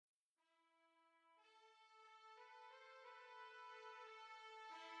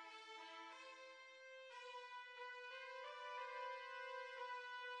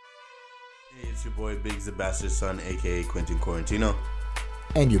Hey, it's your boy Biggs the Bastard Son, aka Quentin Quarantino.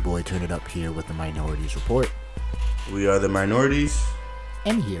 And your boy Turn It Up here with the Minorities Report. We are the minorities.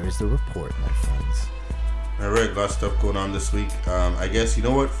 And here is the report, my friends. Alright, got stuff going on this week. I guess you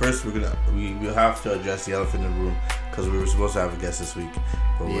know what? First, we'll have to address the elephant in the room because we were supposed to have a guest this week,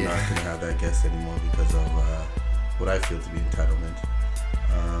 but we're not gonna have that guest anymore because of what I feel to be entitlement.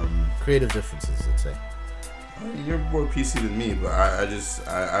 Creative differences, let's say. You're more PC than me, but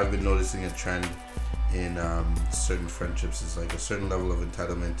I've been noticing a trend in certain friendships. Is like a certain level of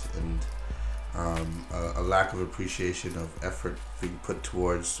entitlement and a lack of appreciation of effort being put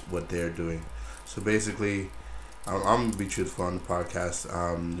towards what they're doing. So basically, I'm gonna be truthful on the podcast.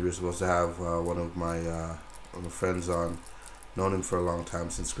 We were supposed to have one of my friends on, known him for a long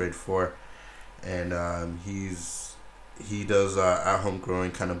time since grade 4, and he does at-home growing,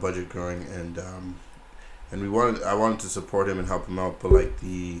 kind of budget growing, and I wanted to support him and help him out, but like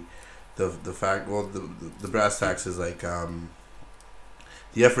the brass tacks is like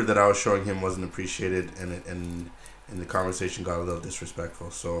the effort that I was showing him wasn't appreciated, and the conversation got a little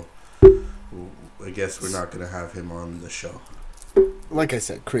disrespectful. So I guess we're not gonna have him on the show. Like I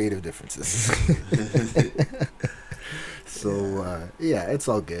said, creative differences. So yeah, it's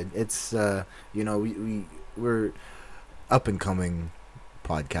all good. It's we're up and coming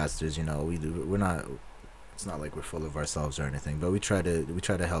podcasters. We're not. It's not like we're full of ourselves or anything, but we try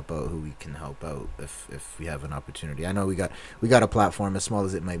to help out who we can help out if we have an opportunity. I know we got a platform, as small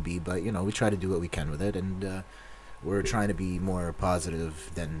as it might be, but we try to do what we can with it, and we're trying to be more positive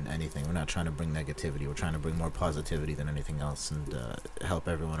than anything. We're not trying to bring negativity. We're trying to bring more positivity than anything else, and help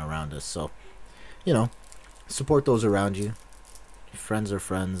everyone around us. So, support those around you. Friends are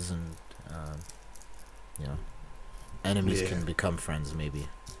friends, and enemies can become friends, maybe.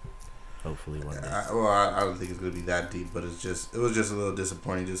 Hopefully one day. I don't think it's gonna be that deep, but it was just a little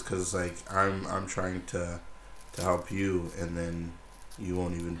disappointing, just because like I'm trying to help you, and then you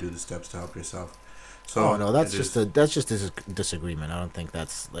won't even do the steps to help yourself. So no, that's just a disagreement. I don't think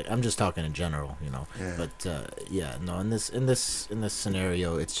that's like, I'm just talking in general, Yeah. But in this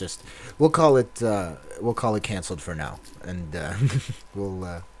scenario, it's just we'll call it canceled for now, and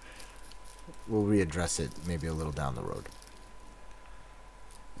we'll readdress it maybe a little down the road.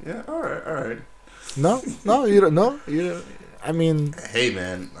 Yeah, all right. No, you don't know. I mean, hey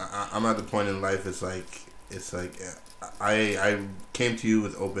man, I'm at the point in life. It's like I came to you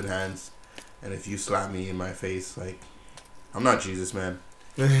with open hands, and if you slap me in my face, like, I'm not Jesus, man.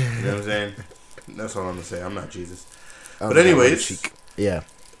 You know what I'm saying? That's all I'm gonna say. I'm not Jesus. But anyways, yeah.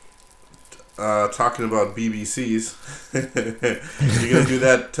 Talking about BBCs, you're gonna do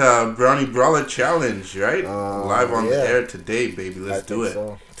that Brownie Brawler challenge, right? Live on the air today, baby. Let's do it.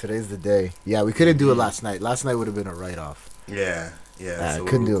 So. Today's the day. Yeah, we couldn't do it last night. Last night would have been a write-off. Yeah. So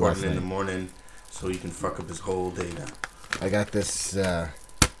couldn't we're do it last recording in night. the morning, so you can fuck up his whole day now. I got this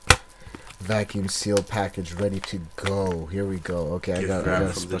vacuum seal package ready to go. Here we go. Okay, I got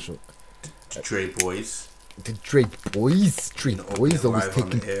a special. The Drake boys. The Drake boys always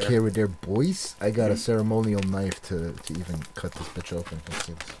taking care of their boys. I got a ceremonial knife to even cut this bitch open.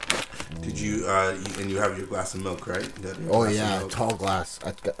 Did you and you have your glass of milk, right? Oh yeah, tall glass.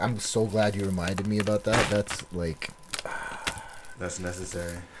 I'm so glad you reminded me about that. That's like, that's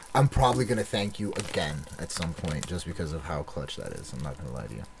necessary. I'm probably gonna thank you again at some point just because of how clutch that is. I'm not gonna lie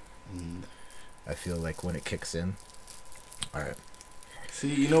to you. I feel like when it kicks in. All right.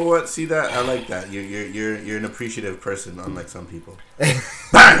 See, you know what? See that? I like that. You're an appreciative person, unlike some people. Bang!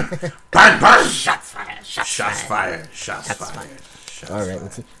 Shots fired. All right.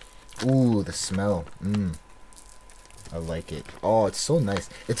 Let's see. Ooh, the smell. I like it. Oh, it's so nice.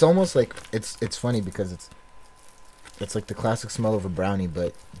 It's almost like it's funny because it's like the classic smell of a brownie,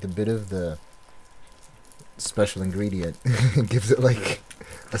 but the bit of the special ingredient gives it like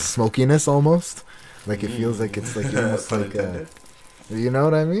a smokiness almost. Like it feels like it's like almost like you know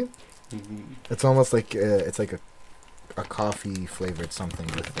what I mean? It's almost like it's like a coffee flavored something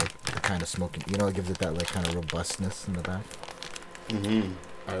with like the kind of smoking. It gives it that like kind of robustness in the back.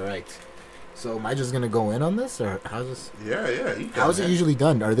 All right. So am I just gonna go in on this, or how's this? Yeah. How's it usually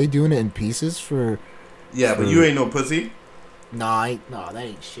done? Are they doing it in pieces for? Yeah, but you ain't no pussy. No, that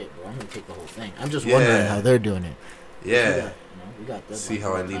ain't shit, bro. I'm gonna take the whole thing. I'm just wondering how they're doing it. Yeah. We got this. See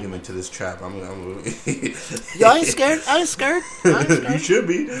how I lead him into this trap. I'm Yo, I ain't scared. You should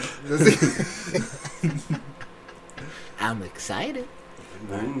be. I'm excited.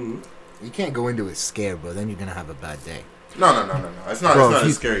 Ooh. You can't go into it scared, bro. Then you're gonna have a bad day. No. It's not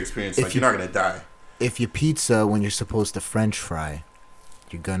a scary experience. Like, you're not gonna die. If you pizza when you're supposed to French fry,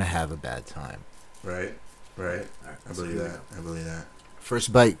 you're gonna have a bad time. Right. I believe that.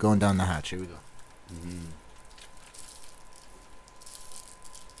 First bite going down the hatch. Here we go. Mm.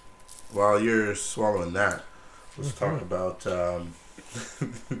 While you're swallowing that, let's talk about.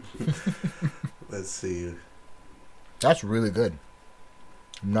 Let's see. That's really good.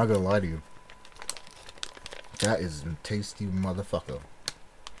 I'm not gonna lie to you. That is a tasty motherfucker.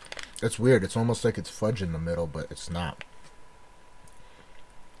 It's weird. It's almost like it's fudge in the middle, but it's not.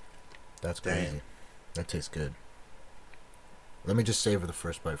 That's crazy. Damn. That tastes good. Let me just savor the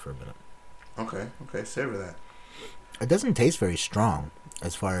first bite for a minute. Okay, savor that. It doesn't taste very strong,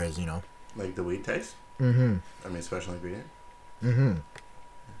 as far as, Like the weed taste? Mm-hmm. I mean, special ingredient? Mm-hmm.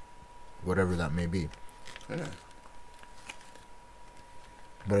 Whatever that may be. Yeah.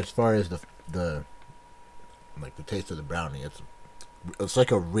 But as far as the taste of the brownie, it's like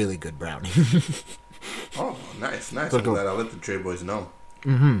a really good brownie. Oh, nice. Like I'm glad I let the Trey Boys know.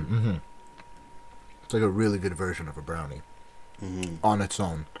 Mm-hmm. It's like a really good version of a brownie. Mm-hmm. On its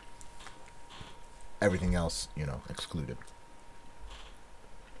own. Everything else, excluded.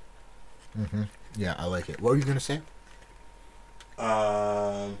 Mm-hmm. Yeah, I like it. What were you gonna say?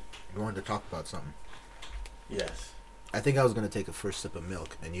 You wanted to talk about something. Yes. I think I was gonna take a first sip of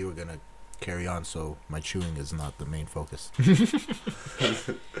milk, and you were gonna carry on, so my chewing is not the main focus.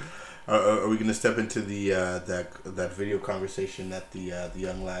 Are we gonna step into the that video conversation that the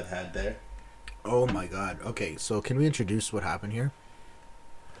young lad had there? Oh my god. Okay, so can we introduce what happened here?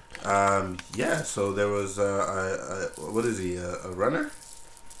 Yeah. So there was what is he? A runner?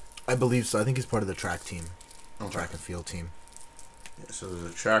 I believe so. I think he's part of the track team, Okay. track and field team. Yeah, so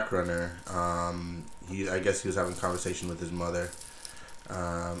there's a track runner. I guess he was having a conversation with his mother,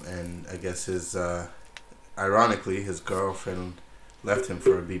 and I guess ironically, his girlfriend left him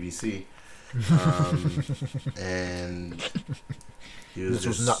for a BBC, and he was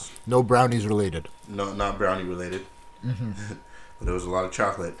This was no brownies related. not brownie related, Mm-hmm. but there was a lot of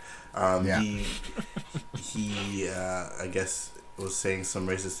chocolate. Yeah. He I guess was saying some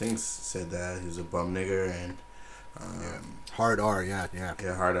racist things. Said that he was a bum nigger and Hard R, yeah.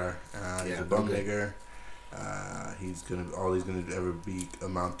 hard R. He's Yeah, a bum okay. nigger. All he's gonna ever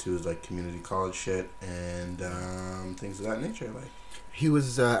amount to is like community college shit and things of that nature. Like He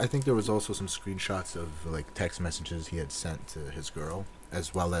was, I think there was also some screenshots of like text messages he had sent to his girl,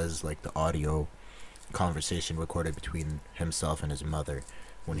 as well as like the audio conversation recorded between himself and his mother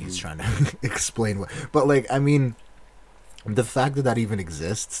when he's trying to explain what. But like, I mean, the fact that even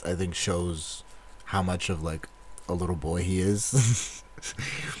exists, I think shows how much of like a little boy he is.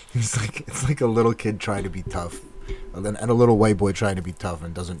 It's like a little kid trying to be tough, and a little white boy trying to be tough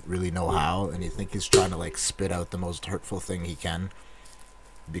and doesn't really know how, and you think he's trying to like spit out the most hurtful thing he can,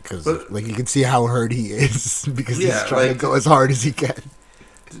 because like you can see how hurt he is because he's trying to go as hard as he can.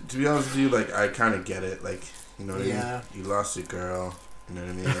 To be honest with you, like I kind of get it. Like you know what I Yeah. mean. You lost your girl. You know what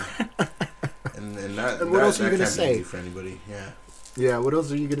I mean. and that And what that, else are you that gonna can't say? be easy for anybody. Yeah. Yeah, what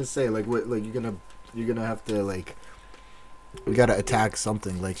else are you gonna say? Like what? Like you're gonna have to like. We gotta attack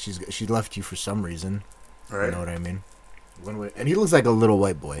something. Like she left you for some reason. Right. You know what I mean? And he looks like a little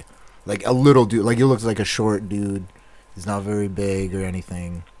white boy, like a little dude. Like he looks like a short dude. He's not very big or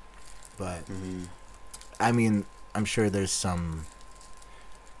anything, but I mean, I'm sure there's some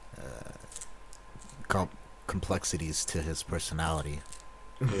complexities to his personality,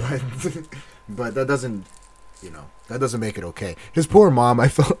 Yeah. but that doesn't. That doesn't make it okay. His poor mom, I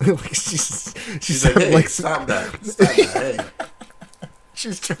felt like she's like, hey, like stop that. Hey.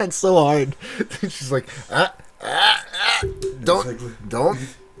 she's trying so hard. She's like, don't.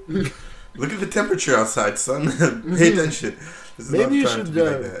 Look at the temperature outside, son. Pay attention. This is Maybe you not time should. to be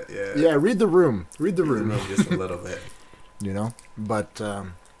like that. Yeah. Yeah, read the room. Read the room. Just a little bit. But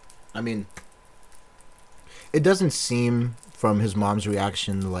I mean, it doesn't seem from his mom's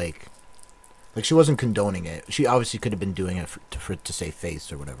reaction like she wasn't condoning it. She obviously could have been doing it to save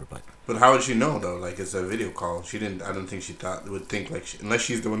face or whatever. But how would she know though? Like it's a video call. She didn't. I don't think she would think like unless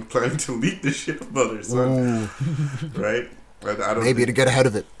she's the one planning to leak the shit about her son, right? I don't maybe to get ahead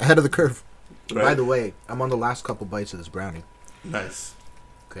of the curve. Right? By the way, I'm on the last couple bites of this brownie. Nice.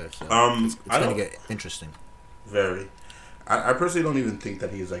 Okay, so it's I gonna don't- get interesting. Very. I personally don't even think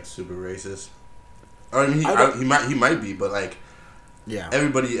that he's like super racist. I mean, I he might be, but like Yeah.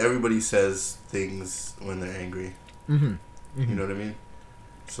 everybody says things when they're angry. Mm-hmm. You know what I mean?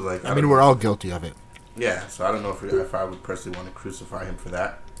 So like, I mean, we're all guilty of it. Yeah. So I don't know if I would personally want to crucify him for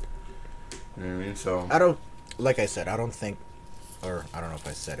that. You know what I mean? So I don't. Like I said, I don't think, or I don't know if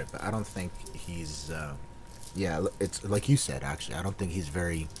I said it, but I don't think he's. Yeah, it's like you said. Actually, I don't think he's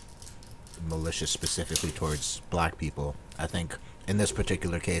very malicious specifically towards black people. I think in this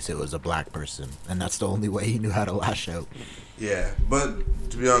particular case, it was a black person, and that's the only way he knew how to lash out. Yeah, but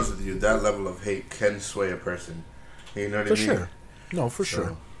to be honest with you, that level of hate can sway a person. You know what I mean? For sure. No, for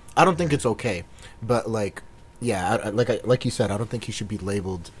sure. I don't think it's okay, but like, yeah, like you said, I don't think he should be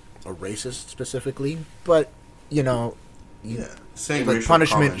labeled a racist specifically. But saying like racial punishment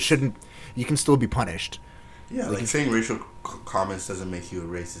comments, shouldn't. You can still be punished. Yeah, like saying racial comments doesn't make you a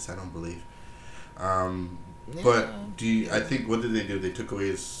racist. I don't believe. But I think what did they do? They took away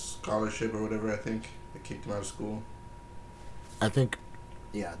his scholarship or whatever. I think they kicked him out of school. I think,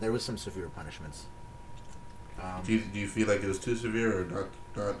 yeah, there was some severe punishments. Do you feel like it was too severe or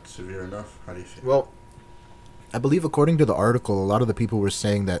not severe enough? How do you feel? Well, I believe according to the article, a lot of the people were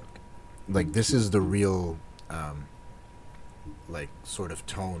saying that, like, this is the real, like, sort of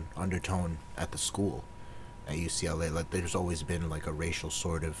undertone at the school at UCLA. Like, there's always been, like, a racial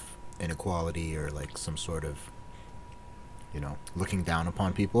sort of inequality or, like, some sort of, looking down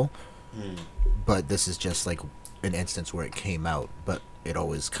upon people. But this is just, like, an instance where it came out, but it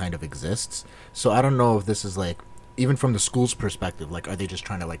always kind of exists. So I don't know if this is, like, even from the school's perspective, like, are they just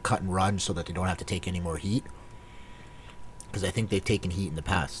trying to, like, cut and run so that they don't have to take any more heat? Because I think they've taken heat in the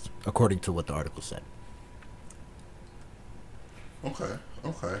past, according to what the article said. Okay.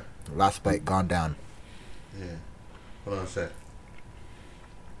 Last bite gone down. Yeah. Hold on a sec.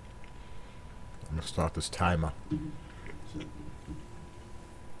 I'm going to start this timer.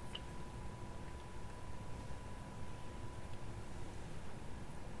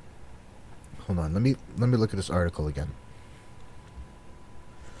 Hold on, let me look at this article again.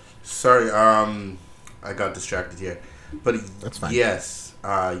 Sorry, I got distracted here. But that's fine. Yes,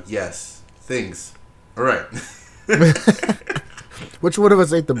 things. All right. Which one of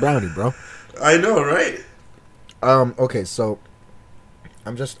us ate the brownie, bro? I know, right? Okay, so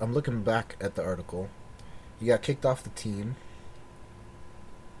I'm looking back at the article. You got kicked off the team.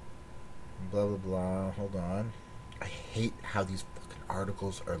 Blah blah blah. Hold on. I hate how these fucking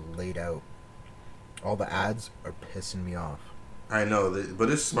articles are laid out. All the ads are pissing me off. I know, but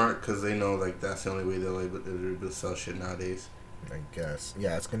it's smart because they know, like, that's the only way they'll able to sell shit nowadays. I guess.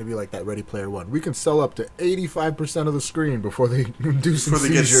 Yeah, it's going to be like that Ready Player One. We can sell up to 85% of the screen before they do some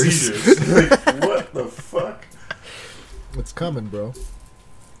seizures. Like, what the fuck? It's coming, bro.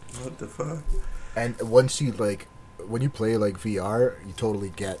 What the fuck? And once you, like, when you play, like, VR, you totally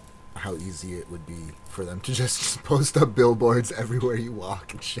get how easy it would be for them to just post up billboards everywhere you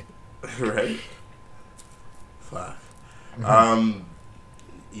walk and shit. Right? Fuck.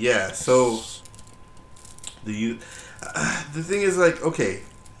 Yeah, so the thing is, like, okay,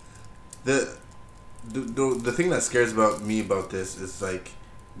 the thing that scares me about this is, like,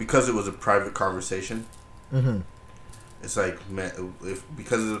 because it was a private conversation. It's like, man,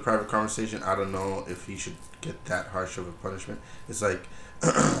 because it's a private conversation, I don't know if he should get that harsh of a punishment. It's like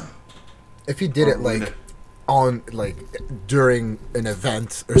if he did it like on, like, during an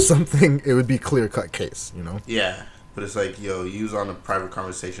event or something, it would be clear cut case, Yeah. But it's like, yo, he was on a private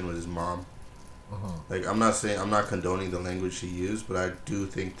conversation with his mom. Like, I'm not condoning the language he used, but I do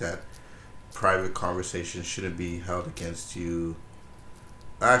think that private conversations shouldn't be held against you.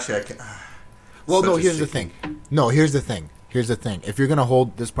 Actually, I can't. Well, no, here's the thing. Here's the thing. If you're going to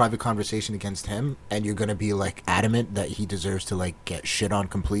hold this private conversation against him and you're going to be, like, adamant that he deserves to, like, get shit on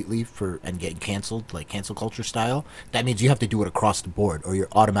completely and get canceled, like cancel culture style, that means you have to do it across the board or you're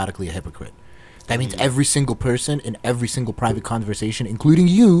automatically a hypocrite. That means every single person in every single private conversation, including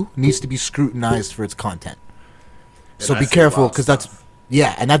you, needs to be scrutinized for its content. So be careful, because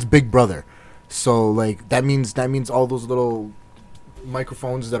and that's Big Brother. So, like, that means all those little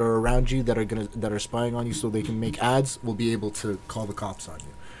microphones that are around you that are spying on you so they can make ads will be able to call the cops on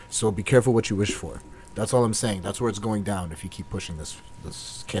you. So be careful what you wish for. That's all I'm saying. That's where it's going down if you keep pushing this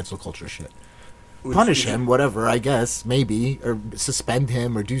cancel culture shit. Punish him, whatever, I guess, maybe, or suspend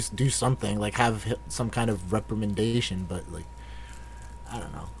him, or do something, like have some kind of reprimandation. But, like, I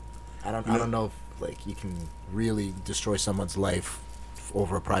don't know. I don't know if, like, you can really destroy someone's life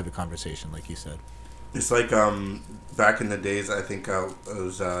over a private conversation, like you said. It's like back in the days, I think it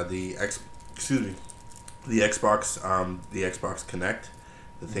was the Xbox Connect,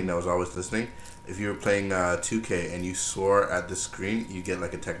 the thing that was always listening. If you were playing 2K and you swore at the screen, you get,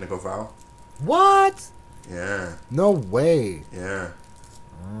 like, a technical foul. What? Yeah. No way. Yeah.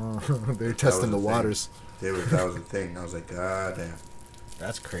 They're testing the waters. That was the thing. I was like, God damn.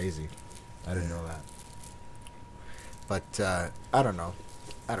 That's crazy. I didn't know that. But I don't know.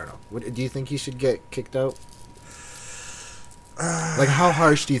 What, do you think he should get kicked out? Like, how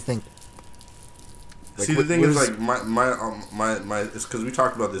harsh do you think? Like, see, the thing is, like, my it's because we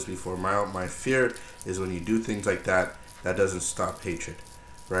talked about this before. My fear is when you do things like that, that doesn't stop hatred,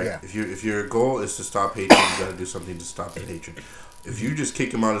 right? Yeah. If your goal is to stop hatred, you got to do something to stop the hatred. If you just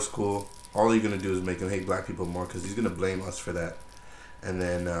kick him out of school, all you're gonna do is make him hate black people more because he's gonna blame us for that, and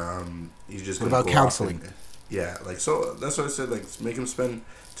then he's just gonna What about go counseling? yeah, like so that's what I said. Like make him spend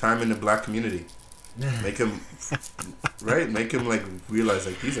time in the black community. Make him right. Make him like realize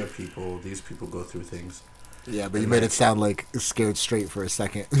like these are people. These people go through things. Yeah, but you made it sound like scared straight for a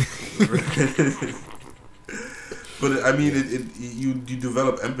second. But I mean, you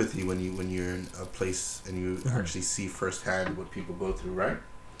develop empathy when you're in a place and you actually see firsthand what people go through, right?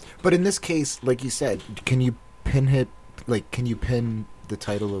 But in this case, like you said, can you pin the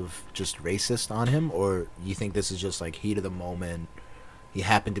title of just racist on him, or you think this is just like heat of the moment? He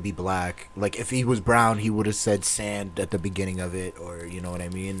happened to be black. Like if he was brown, he would have said sand at the beginning of it, or you know what I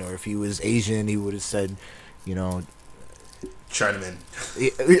mean. Or if he was Asian, he would have said, you know, Chinaman.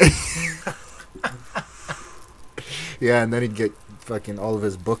 Yeah, and then he'd get fucking all of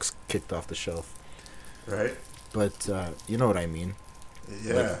his books kicked off the shelf. Right. But you know what I mean.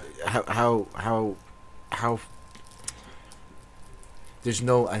 Yeah. Like, how there's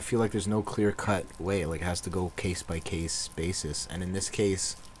no, I feel like there's no clear cut way. Like it has to go case by case basis. And in this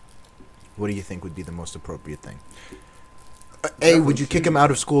case, what do you think would be the most appropriate thing? A, would you kick him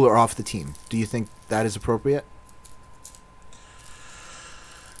out of school or off the team? Do you think that is appropriate?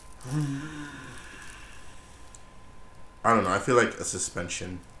 I don't know. I feel like a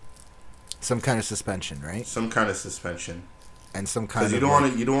suspension. Some kind of suspension, right? Some kind of suspension. And some kind of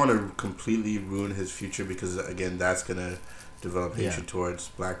because you don't want to completely ruin his future because again that's gonna develop hatred towards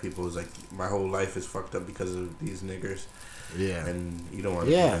black people. It's like my whole life is fucked up because of these niggers. Yeah. And you don't want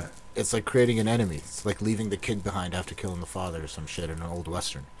to do that. It's like creating an enemy. It's like leaving the kid behind after killing the father or some shit in an old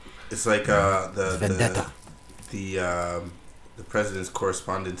western. It's like It's vendetta. The president's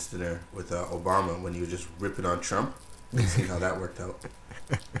correspondence dinner with Obama when he was just ripping on Trump. You've seen how that worked out.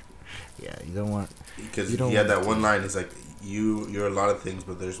 Yeah, you don't want... Because he had that one line, he's like, you're a lot of things,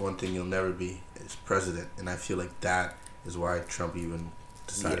 but there's one thing you'll never be. It's president. And I feel like that is why Trump even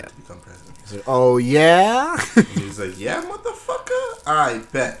decided to become president. He's like, oh, yeah? He's like, yeah, motherfucker. I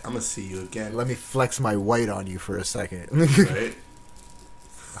bet. I'm going to see you again. Let me flex my white on you for a second. Right?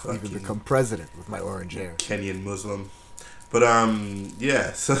 I'll even become president with my orange hair. Kenyan Muslim. But,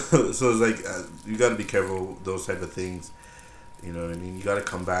 yeah. So it's like, you got to be careful with those type of things. You know what I mean? You got to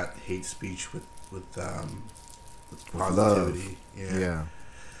combat hate speech with positivity. Yeah.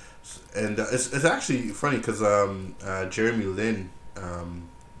 And it's actually funny because Jeremy Lin, do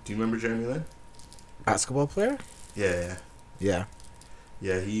you remember Jeremy Lin? Basketball player? Yeah. Yeah.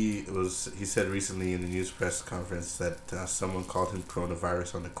 He said recently in the news press conference that someone called him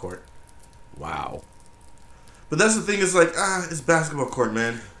coronavirus on the court. Wow. But that's the thing, is like, it's basketball court,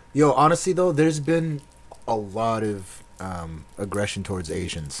 man. Yo, honestly though, there's been a lot of aggression towards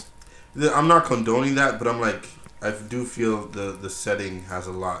Asians. I'm not condoning that, but I'm like, I do feel the setting has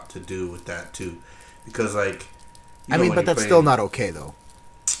a lot to do with that too, because like, but that's still not okay though.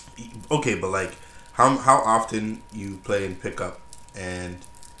 Okay, but like, how often you play in pickup and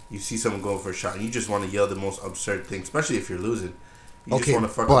you see someone going for a shot and you just want to yell the most absurd thing, especially if you're losing. You just want to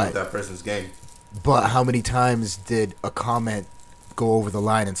fuck up with that person's game. But how many times did a comment go over the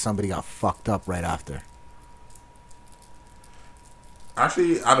line and somebody got fucked up right after?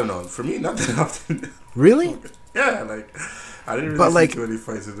 Actually, I don't know. For me, not that often. Really? Yeah, like I didn't really see too many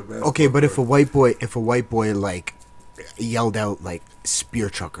fights in the basketball. Okay, but if a white boy like yelled out like spear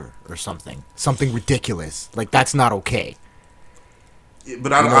chucker or something ridiculous, like that's not okay. Yeah,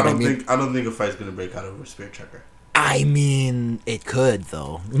 but I don't think a fight's gonna break out over a spear chucker. I mean, it could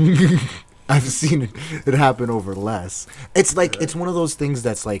though. I've seen it happen over less. It's like it's one of those things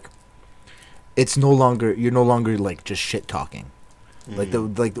that's like, you're no longer like just shit talking.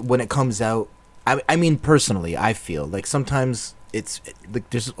 Mm-hmm. Like when it comes out, I mean personally, I feel like sometimes it's like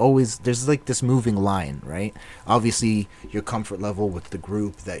there's like this moving line, right? Obviously, your comfort level with the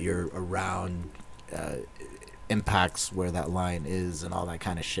group that you're around impacts where that line is and all that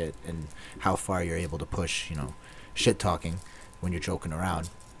kind of shit, and how far you're able to push, shit talking when you're joking around.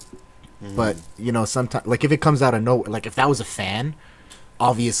 Mm-hmm. But sometimes, like if it comes out of nowhere, like if that was a fan,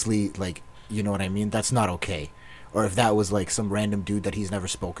 obviously, like you know what I mean, that's not okay. Or if that was like some random dude that he's never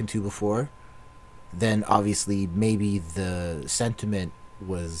spoken to before, then obviously maybe the sentiment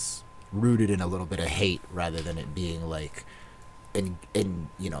was rooted in a little bit of hate rather than it being like in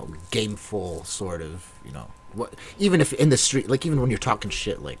gameful sort of, what, even if in the street, like even when you're talking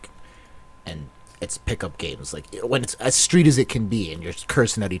shit, like, and it's pickup games. Like when it's as street as it can be, and you're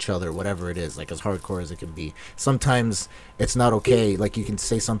cursing at each other, whatever it is, like as hardcore as it can be. Sometimes it's not okay. Like you can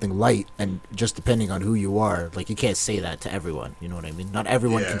say something light, and just depending on who you are, like you can't say that to everyone. You know what I mean? Not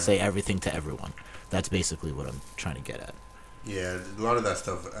everyone can say everything to everyone. That's basically what I'm trying to get at. Yeah, a lot of that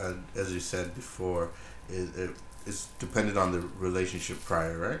stuff, as you said before, is dependent on the relationship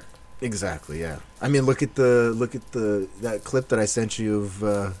prior, right? Exactly. Yeah. I mean, look at that clip that I sent you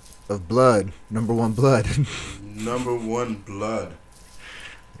of blood, number one blood. Number one blood.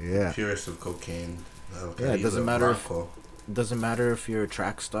 Yeah. Purest of cocaine. Yeah, it doesn't matter if you're a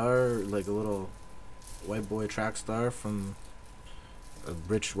track star, like a little white boy track star from a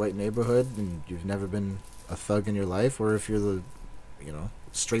rich white neighborhood, and you've never been a thug in your life, or if you're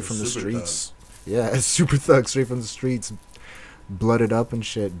straight from the streets. Thug. Yeah, super thug, straight from the streets, blooded up and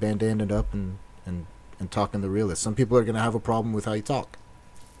shit, bandanaed up and talking the realest. Some people are gonna have a problem with how you talk.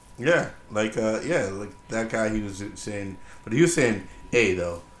 Yeah, like that guy. He was saying, but he was saying "a"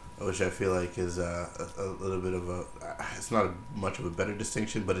 though, which I feel like is a little bit of a. It's not much of a better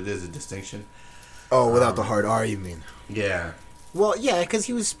distinction, but it is a distinction. Oh, without the hard R, you mean? Yeah. Well, yeah, because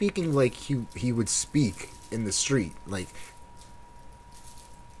he was speaking like he would speak in the street, like.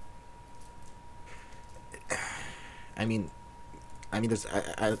 I mean, there's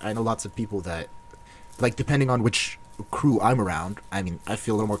I know lots of people that, like, depending on which crew I'm around, I mean, I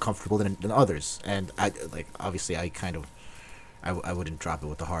feel a little more comfortable than others, and obviously I wouldn't drop it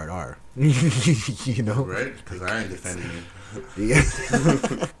with the hard R, you know, right? Because I ain't defending you. Yeah.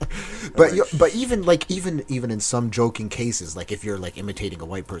 but even in some joking cases, like if you're like imitating a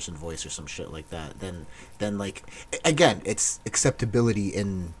white person voice or some shit like that, then like again, it's acceptability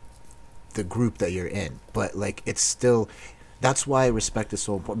in the group that you're in, but like it's still. That's why respect is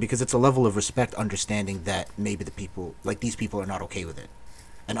so important, because it's a level of respect, understanding that maybe these people are not okay with it,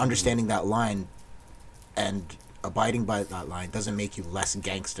 and understanding that line and abiding by that line doesn't make you less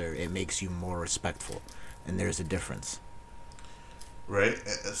gangster. It makes you more respectful, and there's a difference. Right,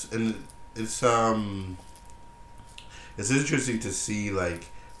 and it's interesting to see,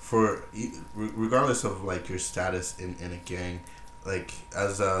 like, regardless of like your status in a gang, like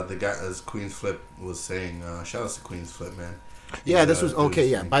as the guy, as Queens Flip was saying, shout out to Queens Flip, man. Yeah, this was okay.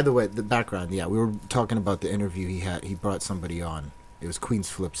 Yeah, by the way, the background. Yeah, we were talking about the interview he had. He brought somebody on. It was Queens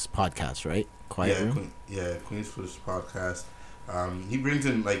Flip's podcast, right? Quiet Room. Queens Flip's podcast. He brings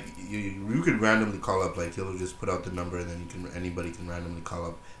in, like, you could randomly call up, like he'll just put out the number and then anybody can randomly call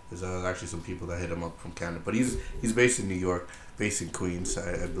up. There's actually some people that hit him up from Canada, but he's based in New York, based in Queens,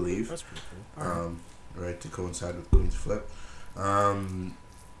 I believe. That's pretty cool. Right, to coincide with Queens Flip,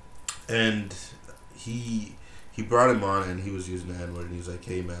 and he brought him on and he was using the N-word and he's like,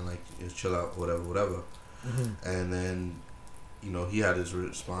 hey man, like, just chill out, whatever. Mm-hmm. And then, he had his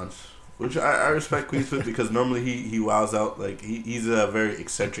response, which I respect Queens Flip, because normally he wows out, like he's a very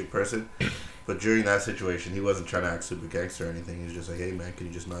eccentric person, but during that situation he wasn't trying to act super gangster or anything. He was just like, hey man, can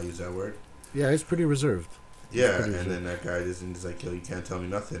you just not use that word? Yeah, he's pretty reserved. Then that guy he's like, yo, you can't tell me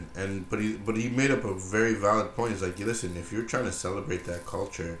nothing. But he made up a very valid point. He's like, listen, if you're trying to celebrate that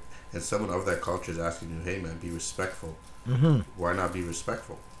culture and someone of that culture is asking you, hey man, be respectful, why not be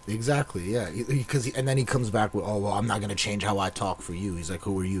respectful? Exactly, yeah. And then he comes back with, oh, well, I'm not going to change how I talk for you. He's like,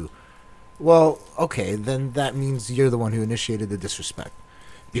 who are you? Well, okay, then that means you're the one who initiated the disrespect.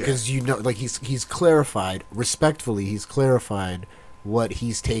 Because like he's clarified, respectfully, he's clarified what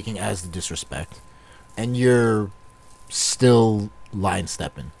he's taking as the disrespect. And you're still line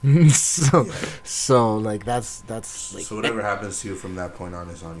stepping. So like that's like, so whatever happens to you from that point on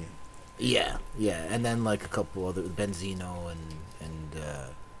is on you. Yeah. And then like a couple other, Benzino and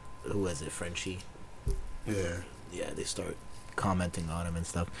who was it, Frenchie? Yeah, they start commenting on him and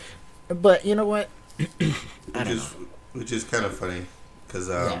stuff. But you know what? Which is kind of funny, because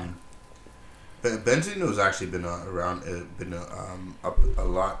Benzino's actually been around, up a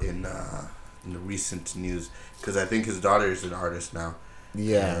lot in the recent news, because I think his daughter is an artist now.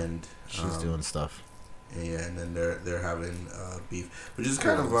 Yeah, and she's doing stuff. Yeah, and then they're having beef, which is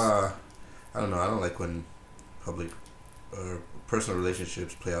kind of I don't know. I don't like when public or personal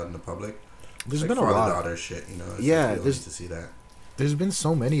relationships play out in the public. There's been a lot of daughter shit, there's to see that. There's been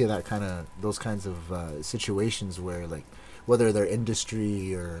so many of those kinds of situations where, like, whether they're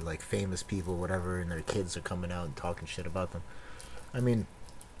industry or like famous people, whatever, and their kids are coming out and talking shit about them. I mean,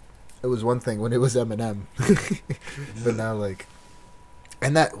 it was one thing when it was Eminem, but now like,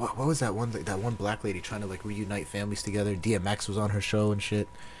 and that what was that one black lady trying to like reunite families together? DMX was on her show and shit.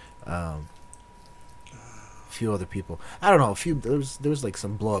 A few other people. I don't know. There was like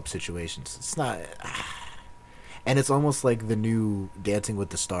some blow up situations. It's not. And it's almost like the new Dancing with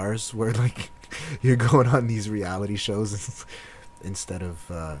the Stars, where like you're going on these reality shows instead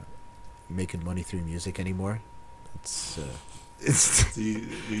of making money through music anymore. It's So you're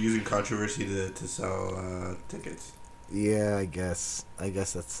using controversy to sell tickets. yeah, I guess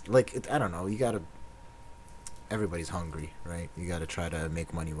that's like I don't know. You gotta. Everybody's hungry, right? You gotta try to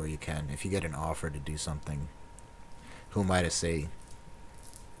make money where you can. If you get an offer to do something, who am I to say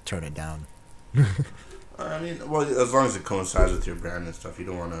turn it down? I mean, well, as long as it coincides with your brand and stuff, you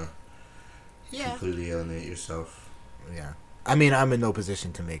don't want to completely alienate yourself. Yeah. I mean, I'm in no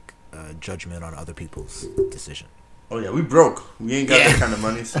position to make judgment on other people's decision. Oh yeah, we broke. We ain't got that kind of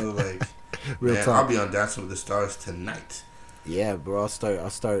money, so like, Real man, talk. I'll be on Dancing with the Stars tonight. Yeah, bro. I'll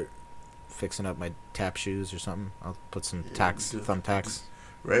start fixing up my tap shoes or something. I'll put some thumbtacks.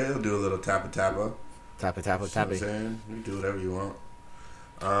 Right, I'll do a little tappa. Tappa. You know what I'm saying? You do whatever you want.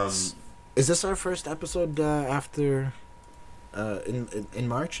 Is this our first episode after in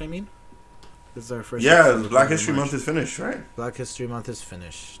March? I mean, this is our first. Yeah, Black History Month is finished, right? Black History Month is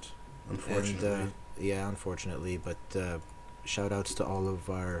finished. Unfortunately. And, yeah, unfortunately, but shout outs to all of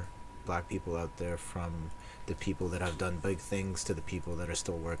our black people out there, from the people that have done big things to the people that are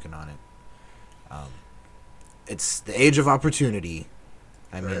still working on it. It's the age of opportunity.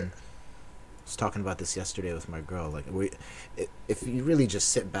 I mean, I was talking about this yesterday with my girl. Like, if you really just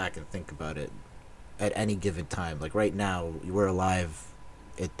sit back and think about it, at any given time, like right now, we're alive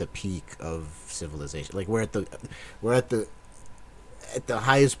at the peak of civilization. Like we're at the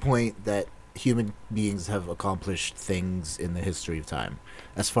highest point that human beings have accomplished things in the history of time,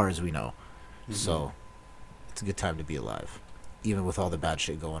 as far as we know. Mm-hmm. So it's a good time to be alive, even with all the bad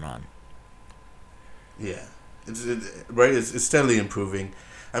shit going on. Yeah, it's steadily improving.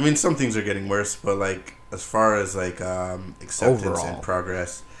 I mean, some things are getting worse, but like as far as like acceptance overall and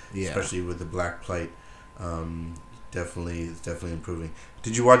progress, especially with the black plight, it's definitely improving.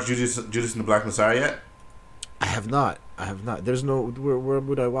 Did you watch Judas and the Black Messiah yet? I have not. There's no. Where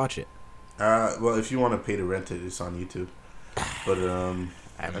would I watch it? Well, if you want to pay to rent it, it's on YouTube. But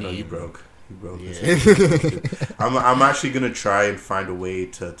I know you broke. You broke. Yeah. I'm actually gonna try and find a way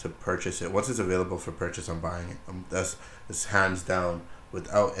to purchase it. Once it's available for purchase, I'm buying it. That's hands down,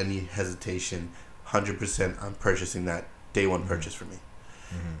 without any hesitation, 100%. I'm purchasing that day one purchase for me.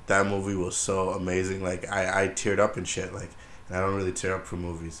 Mm-hmm. That movie was so amazing. Like I teared up and shit. Like, and I don't really tear up for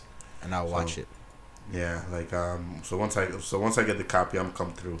movies. And I'll watch it. Yeah, like so once I get the copy, I'm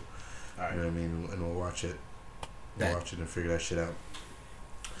come through. All right. You know what I mean? And we'll watch it. Watch it and figure that shit out.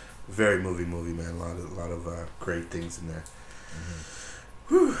 Very movie, man. A lot of great things in there.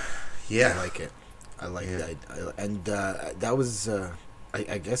 Mm-hmm. Whew. Yeah, I like it. I like that. And that was,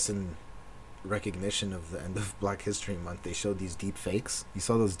 I guess, in recognition of the end of Black History Month, they showed these deep fakes. You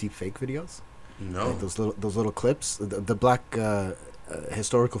saw those deep fake videos? No. Like those little clips, the black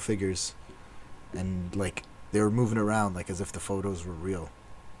historical figures, and like they were moving around like as if the photos were real,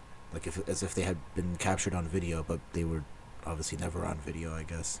 like as if they had been captured on video, but they were obviously never on video, I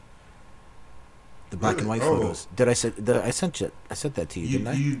guess. The black and white photos. I sent that to you, didn't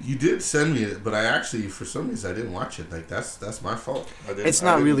I? You did send me it, but I actually, for some reason, I didn't watch it. Like that's my fault. It's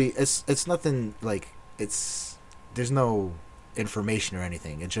nothing like there's no information or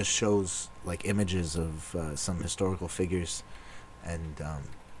anything. It just shows like images of some historical figures, and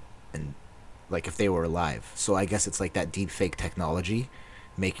like if they were alive. So I guess it's like that deep fake technology,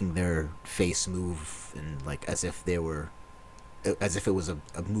 making their face move and like as if it was a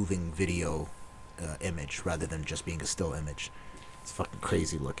moving video image rather than just being a still image. It's fucking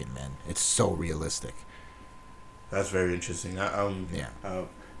crazy looking, man. It's so realistic. That's very interesting. Yeah.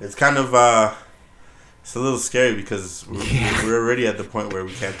 It's kind of it's a little scary because we're already at the point where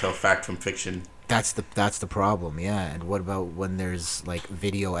we can't tell fact from fiction. That's the problem, yeah. And what about when there's like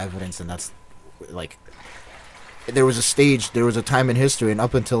video evidence, and that's like there was a time in history, and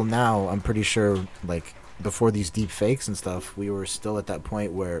up until now, I'm pretty sure, like before these deep fakes and stuff, we were still at that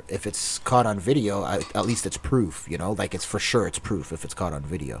point where if it's caught on video, at least it's proof, you know, like it's for sure it's proof if it's caught on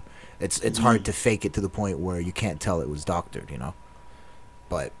video. It's hard to fake it to the point where you can't tell it was doctored, you know.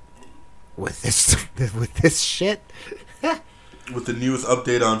 But with this shit, with the newest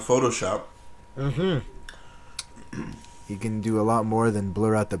update on Photoshop, you can do a lot more than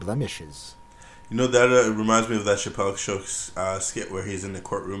blur out the blemishes. You know, that reminds me of that Chappelle Show skit where he's in the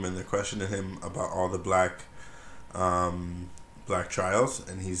courtroom and they're questioning him about all the black trials,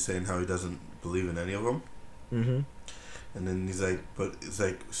 and he's saying how he doesn't believe in any of them. Mm-hmm. And then he's like, but it's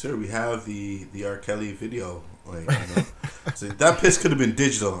like, sir, we have the R. Kelly video. Like, you know? So that piss could have been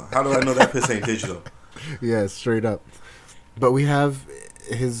digital. How do I know that piss ain't digital? Yeah, straight up. But we have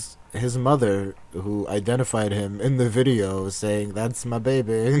his his mother, who identified him in the video, saying, "That's my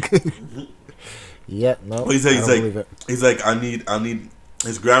baby." Yeah, no, Well, I don't believe it. he's like, I need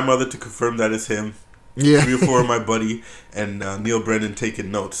his grandmother to confirm that it's him. Yeah, 3 or 4 of my buddy and Neil Brennan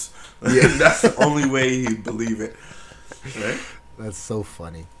taking notes. Yeah. That's the only way he'd believe it, right? that's so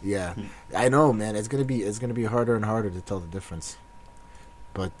funny. Yeah, I know, man. It's gonna be harder and harder to tell the difference,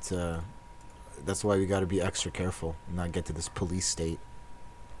 but that's why we got to be extra careful and not get to this police state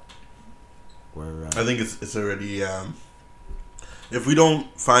where. I think it's already. If we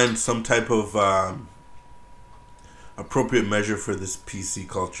don't find some type of appropriate measure for this PC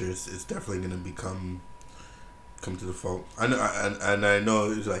culture, it's definitely going to come to the fault. I know, and I know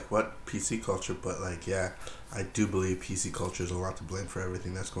it's like what PC culture, but like yeah, I do believe PC culture is a lot to blame for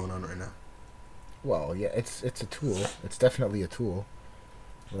everything that's going on right now. Well, yeah, it's a tool. It's definitely a tool.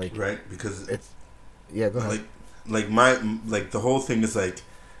 Like Right, because it's yeah. Go ahead. like the whole thing is like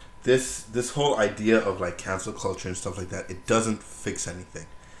this whole idea of like cancel culture and stuff like that. It doesn't fix anything.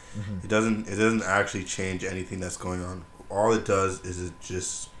 Mhm. It doesn't actually change anything that's going on. All it does is it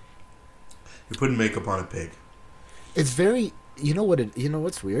just you're putting makeup on a pig. It's very. You know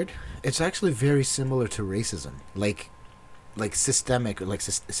what's weird? It's actually very similar to racism, like systemic or like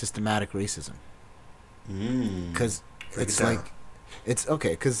systematic racism. Because Break it's it down. like it's okay.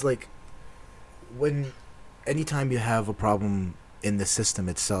 Because like when anytime you have a problem in the system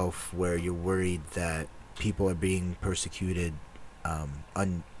itself where you're worried that people are being persecuted,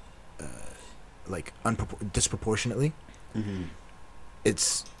 un disproportionately, Mm-hmm.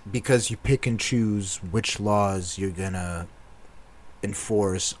 it's because you pick and choose which laws you're gonna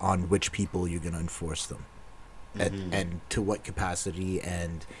enforce on which people you're gonna enforce them, Mm-hmm. and to what capacity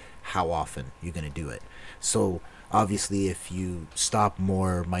and how often you're gonna do it. So obviously, if you stop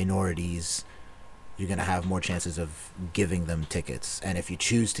more minorities, you're gonna have more chances of giving them tickets. And if you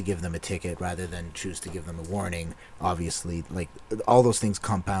choose to give them a ticket rather than choose to give them a warning, obviously, like all those things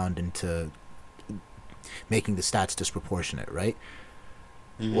compound into making the stats disproportionate, right?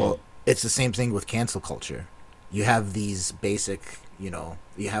 Mm-hmm. Well, it's the same thing with cancel culture. You have these basic,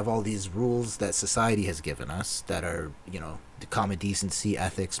 you have all these rules that society has given us that are, the common decency,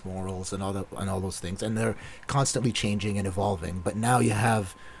 ethics, morals, and all those things, and they're constantly changing and evolving. But now you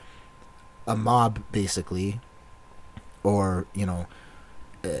have a mob, basically, or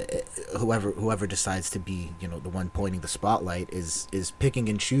whoever decides to be, the one pointing the spotlight is picking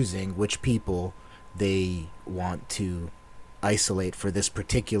and choosing which people they want to isolate for this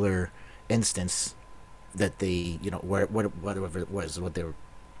particular instance that they, whatever it was, what they were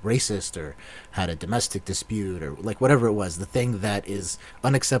racist or had a domestic dispute or like whatever it was, the thing that is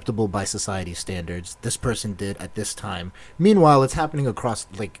unacceptable by society standards, this person did at this time. Meanwhile, it's happening across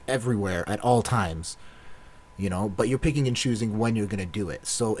like everywhere at all times, but you're picking and choosing when you're going to do it.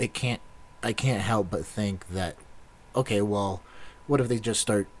 So I can't help but think that, okay, well, what if they just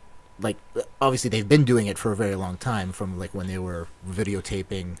start, like, obviously they've been doing it for a very long time, from like when they were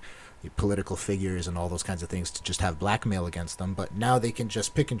videotaping political figures and all those kinds of things to just have blackmail against them. But now they can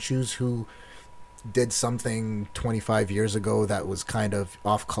just pick and choose who did something 25 years ago that was kind of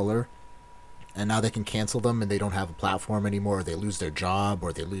off color, and now they can cancel them and they don't have a platform anymore, or they lose their job,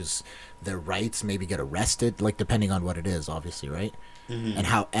 or they lose their rights, maybe get arrested, like depending on what it is, obviously, right? Mm-hmm.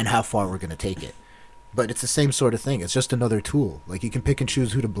 And how far we're going to take it. But it's the same sort of thing. It's just another tool. Like, you can pick and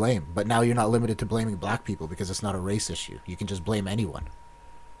choose who to blame, but now you're not limited to blaming black people because it's not a race issue. You can just blame anyone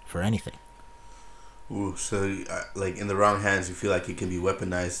for anything. Ooh, so like in the wrong hands, you feel like it can be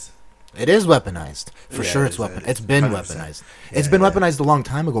weaponized. It is weaponized. For sure it's weaponized. weapon. It's been 100%. weaponized. It's been weaponized a long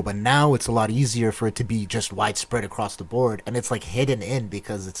time ago, but now it's a lot easier for it to be just widespread across the board, and it's like hidden in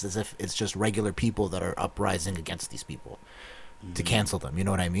because it's as if it's just regular people that are uprising against these people to cancel them. You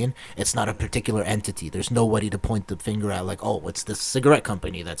know what I mean? It's not a particular entity. There's nobody to point the finger at, like, oh, it's this cigarette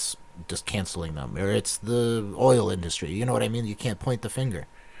company that's just canceling them, or it's the oil industry. You know what I mean? You can't point the finger.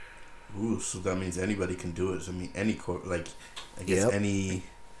 Ooh, so that means anybody can do it. So, I mean, any court, like, I guess Yep. any.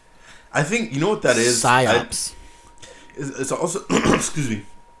 I think, you know what that is? Psyops. It's also, excuse me,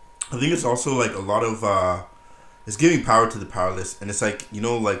 I think it's also like a lot of, it's giving power to the powerless. And it's like,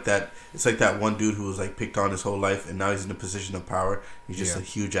 like that, it's like that one dude who was like picked on his whole life and now he's in a position of power. He's just a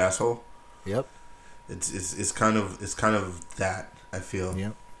huge asshole. Yep. It's kind of that, I feel.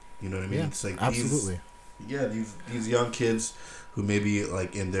 Yep. You know what I mean? Yeah, It's like absolutely. these young kids who maybe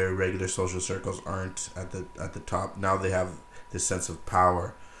like in their regular social circles aren't at the top. Now they have this sense of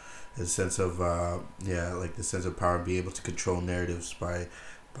power, this sense of like the sense of power, and being able to control narratives by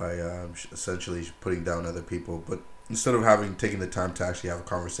essentially putting down other people. But instead of taking the time to actually have a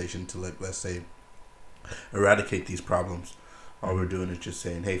conversation to, like, let's say, eradicate these problems, all we're doing is just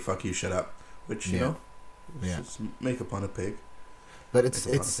saying, "Hey, fuck you, shut up," which you know, it's just makeup on a pig. But it's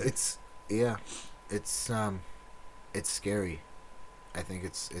scary. I think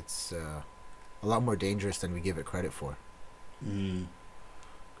it's a lot more dangerous than we give it credit for.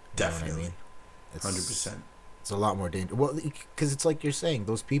 Definitely, you know what I mean? 100%. It's a lot more dangerous. Well, because it's like you're saying,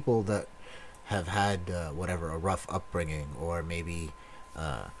 those people that have had a rough upbringing, or maybe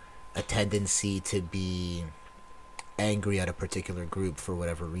a tendency to be angry at a particular group for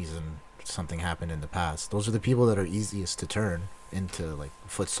whatever reason, something happened in the past. Those are the people that are easiest to turn into like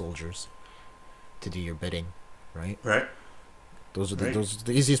foot soldiers to do your bidding, right? Right. Those are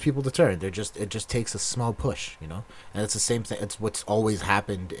the easiest people to turn. It just takes a small push, you know. And it's the same thing. It's what's always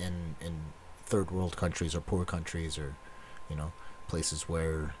happened in third world countries or poor countries, or you know, places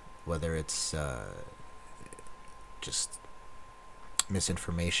where whether it's just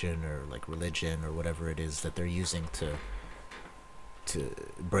misinformation or like religion or whatever it is that they're using to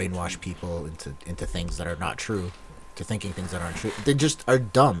brainwash people into things that are not true, to thinking things that aren't true. They just are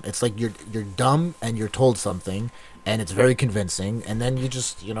dumb. It's like you're dumb and you're told something and it's very convincing, and then you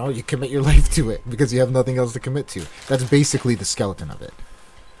just, you know, you commit your life to it because you have nothing else to commit to. That's basically the skeleton of it.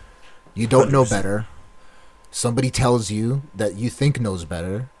 You don't 100%. Know better. Somebody tells you that you think knows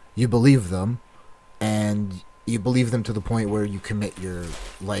better. You believe them, and you believe them to the point where you commit your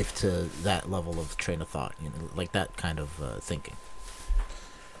life to that level of train of thought, you know, like that kind of thinking.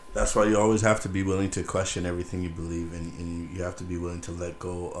 That's why you always have to be willing to question everything you believe, and you have to be willing to let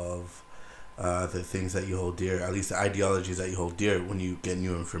go of the things that you hold dear, at least the ideologies that you hold dear when you get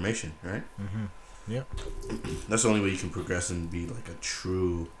new information, right? Mm-hmm. Yeah. That's the only way you can progress and be like a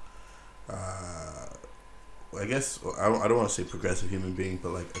true, I guess, I don't want to say progressive human being,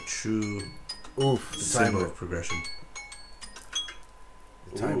 but like a true symbol of progression.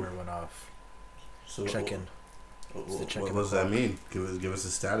 The timer went off. So check in. What does that mean? Give us a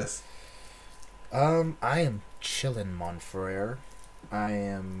status. I am chillin', mon frere. I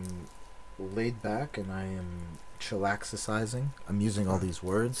am laid back and I am chillaxercising. I'm using all these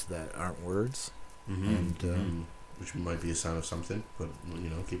words that aren't words, and which might be a sign of something, but you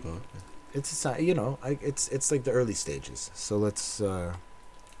know, keep going. It's a sign, you know. It's like the early stages. So let's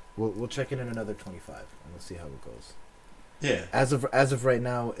we'll check in another 25 and we'll see how it goes. Yeah. As of right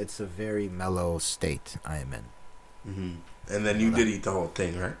now, it's a very mellow state I am in. Mm-hmm. And then you did eat the whole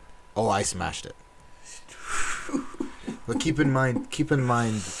thing, right? Oh, I smashed it. But keep in mind,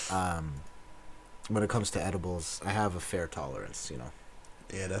 when it comes to edibles, I have a fair tolerance, you know.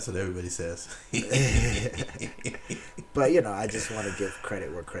 Yeah, that's what everybody says. But, you know, I just want to give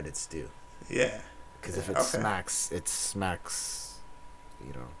credit where credit's due. Yeah. Because if it smacks,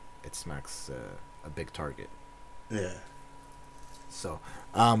 you know, it smacks a big target. Yeah. So,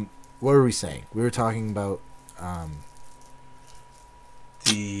 what were we saying? We were talking about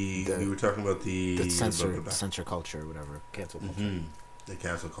we were talking about the censor culture or whatever, cancel culture. The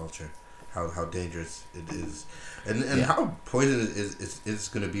cancel culture, how dangerous it is, and how poisonous it's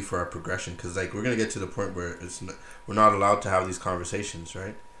going to be for our progression. Because like we're going to get to the point where we're not allowed to have these conversations,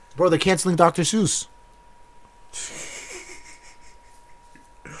 right? Bro, they're canceling Dr. Seuss.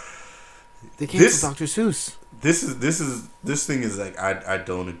 They canceled Dr. Seuss. This thing is like I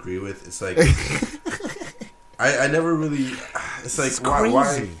don't agree with. It's like I never really. It's like why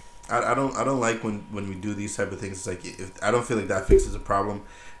I don't like when we do these type of things. It's like if I don't feel like that fixes a problem,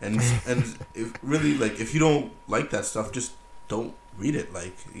 and if really like if you don't like that stuff, just don't read it.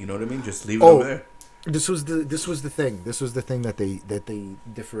 Like, you know what I mean? Just leave it over there. This was the thing. This was the thing that they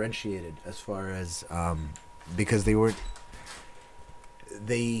differentiated as far as because they weren't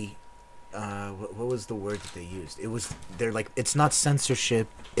they. What was the word that they used? They're like, it's not censorship,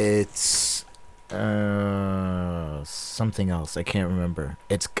 it's something else. I can't remember.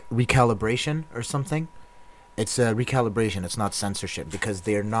 It's recalibration or something. It's recalibration. It's not censorship because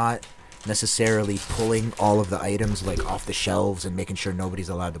they're not necessarily pulling all of the items like off the shelves and making sure nobody's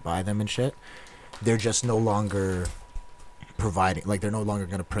allowed to buy them and shit. They're just no longer providing, like they're no longer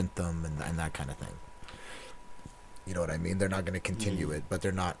going to print them and that kind of thing. You know what I mean? They're not going to continue it, but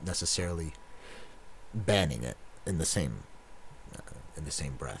they're not necessarily banning it in the same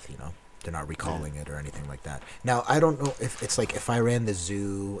breath. You know, they're not recalling it or anything like that. Now, I don't know if it's like if I ran the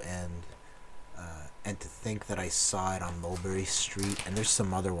zoo and to think that I saw it on Mulberry Street, and there's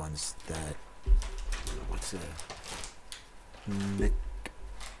some other ones that what's it?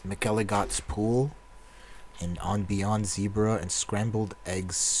 McElligot's Pool, and On Beyond Zebra, and Scrambled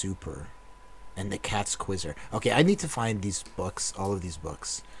Eggs Super. And The Cat's Quizzer. Okay, I need to find these books, all of these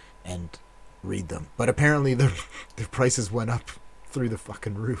books, and read them. But apparently their prices went up through the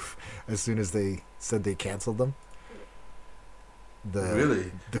fucking roof as soon as they said they canceled them.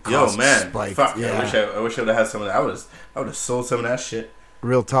 Really? The cost spiked. Fuck! Yeah. I wish I would have had some of that. I would have sold some of that shit.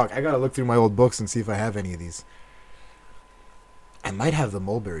 Real talk. I gotta look through my old books and see if I have any of these. I might have the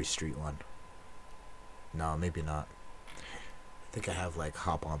Mulberry Street one. No, maybe not. I think I have like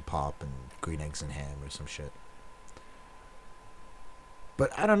Hop on Pop and Green Eggs and Ham or some shit.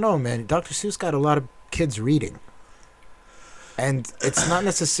 But I don't know, man. Dr. Seuss got a lot of kids reading. And it's not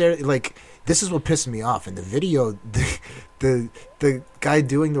necessarily like, this is what pissed me off. In the video, the guy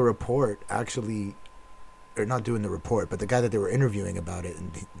doing the report actually, or not doing the report, but the guy that they were interviewing about it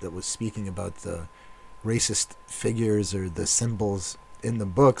and that was speaking about the racist figures or the symbols in the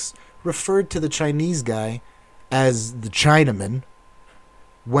books, referred to the Chinese guy as the Chinaman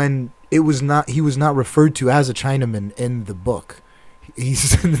when he was not referred to as a Chinaman in the book.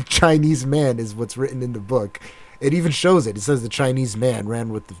 He's the Chinese man is what's written in the book. It even shows it. It says the Chinese man ran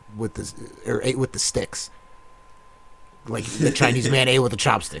ate with the sticks. Like the Chinese man ate with the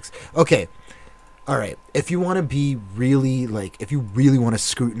chopsticks. Okay. All right. If you want to be really if you really want to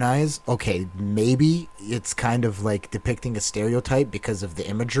scrutinize, okay, maybe it's kind of like depicting a stereotype because of the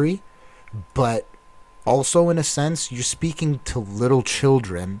imagery, but also in a sense, you're speaking to little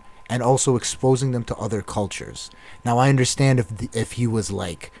children and also exposing them to other cultures. Now, I understand if he was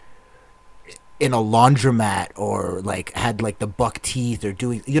like in a laundromat or like had like the buck teeth or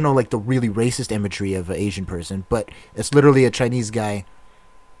doing, like the really racist imagery of an Asian person, but it's literally a Chinese guy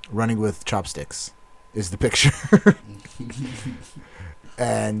running with chopsticks is the picture.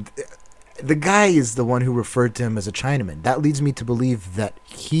 And the guy is the one who referred to him as a Chinaman. That leads me to believe that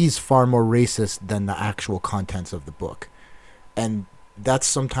he's far more racist than the actual contents of the book. And that's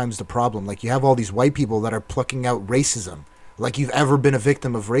sometimes the problem. Like, you have all these white people that are plucking out racism. Like you've ever been a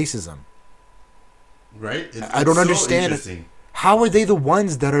victim of racism. Right? I don't understand it. How are they the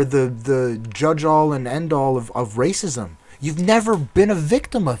ones that are the judge all and end all of racism? You've never been a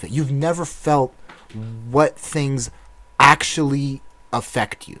victim of it. You've never felt what things actually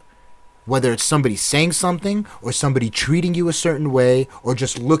affect you. Whether it's somebody saying something or somebody treating you a certain way or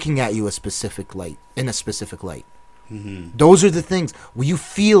just looking at you in a specific light. Mm-hmm. Those are the things where you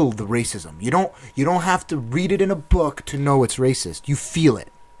feel the racism. You don't have to read it in a book to know it's racist. You feel it.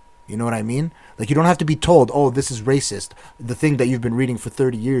 You know what I mean? Like, you don't have to be told, oh, this is racist. The thing that you've been reading for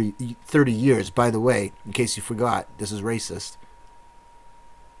 30 years, by the way, in case you forgot, this is racist.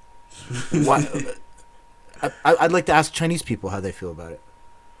 I'd like to ask Chinese people how they feel about it.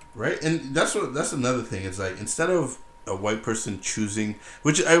 Right? And that's another thing. It's like, instead of a white person choosing,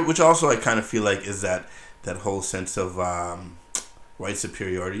 which also I kind of feel like is that whole sense of white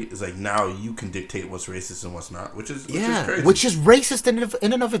superiority, is like, now you can dictate what's racist and what's not, which is crazy. Which is racist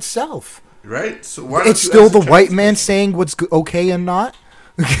in and of itself. Right? So why it's still the white man saying what's okay and not?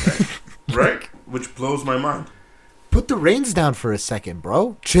 Right? Which blows my mind. Put the reins down for a second,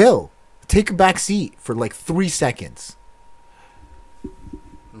 bro. Chill. Take a back seat for like 3 seconds.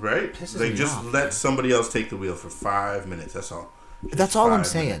 Right? Like, just let somebody else take the wheel for 5 minutes. That's all. That's all I'm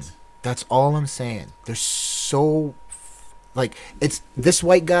saying. That's all I'm saying. They're so... Like, it's this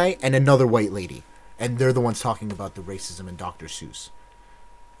white guy and another white lady. And they're the ones talking about the racism in Dr. Seuss.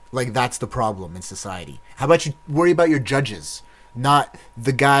 Like, that's the problem in society. How about you worry about your judges? Not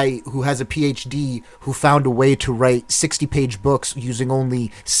the guy who has a PhD who found a way to write 60-page books using only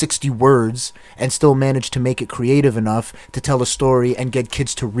 60 words and still managed to make it creative enough to tell a story and get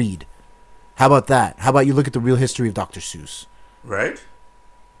kids to read. How about that? How about you look at the real history of Dr. Seuss? Right.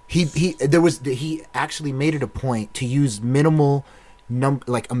 He actually made it a point to use a minimal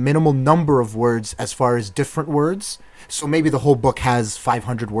number of words as far as different words. So maybe the whole book has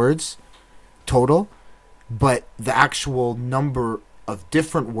 500 words total, but the actual number of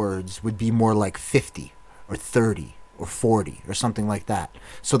different words would be more like 50 or 30 or 40 or something like that.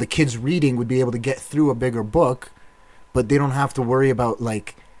 So the kids reading would be able to get through a bigger book, but they don't have to worry about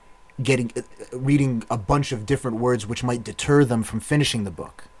like reading a bunch of different words which might deter them from finishing the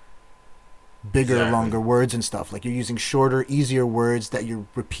book. Bigger, longer words and stuff. Like, you're using shorter, easier words that you're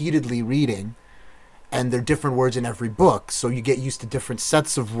repeatedly reading, and they're different words in every book, so you get used to different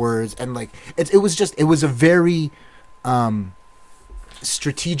sets of words. And like, it was a very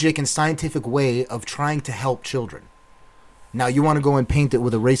strategic and scientific way of trying to help children. Now, you want to go and paint it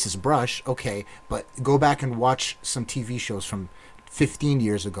with a racist brush, okay, but go back and watch some TV shows from 15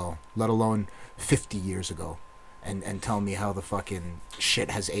 years ago, let alone 50 years ago, and tell me how the fucking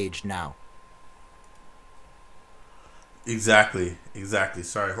shit has aged now. Exactly.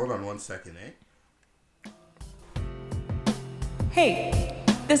 Sorry, hold on 1 second, Hey,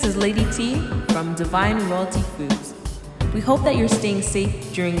 this is Lady T from Divine Royalty Foods. We hope that you're staying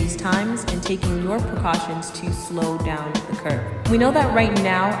safe during these times and taking your precautions to slow down the curve. We know that right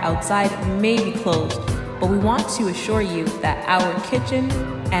now outside may be closed, but we want to assure you that our kitchen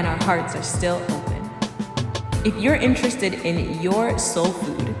and our hearts are still open. If you're interested in your soul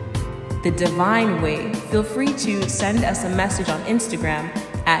food, the Divine Way, feel free to send us a message on Instagram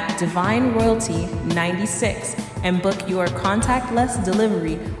at DivineRoyalty96 and book your contactless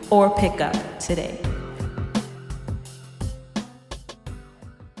delivery or pickup today.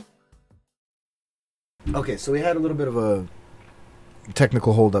 Okay, so we had a little bit of a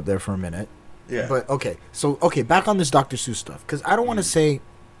technical hold up there for a minute. Yeah. But okay, back on this Dr. Seuss stuff, because I don't want to say,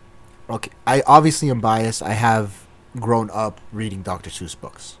 okay, I obviously am biased. I have grown up reading Dr. Seuss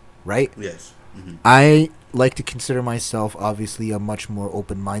books, right? Yes. Mm-hmm. I like to consider myself obviously a much more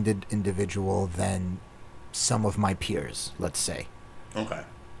open-minded individual than some of my peers, let's say. Okay.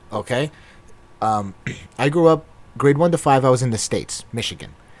 I grew up grade 1 to 5. I was in the States,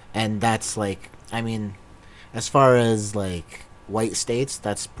 Michigan, and that's like, I mean, as far as like white states,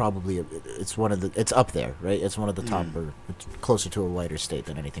 that's probably it's up there, right? It's one of the top, or it's closer to a whiter state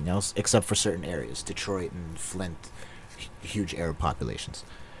than anything else, except for certain areas, Detroit and Flint, huge Arab populations.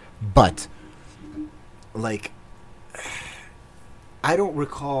 But like, I don't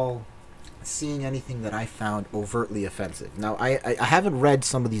recall seeing anything that I found overtly offensive. Now, I haven't read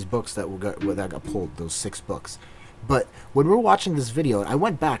some of these books that got pulled, those 6 books. But when we were watching this video, I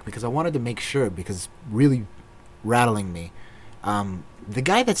went back because I wanted to make sure, because it's really rattling me. The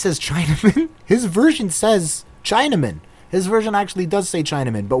guy that says Chinaman, his version says Chinaman. His version actually does say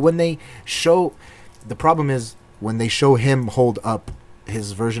Chinaman. But when they show, the problem is when they show him hold up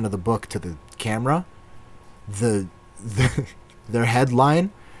his version of the book to the camera, their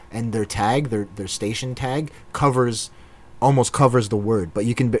headline and their tag, their station tag, almost covers the word, but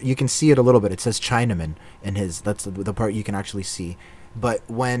you can see it a little bit. It says Chinaman in his. That's the part you can actually see. But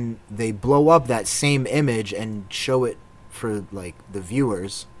when they blow up that same image and show it for like the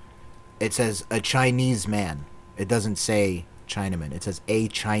viewers, it says a Chinese man. It doesn't say Chinaman. It says a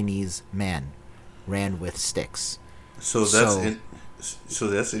Chinese man ran with sticks. So that's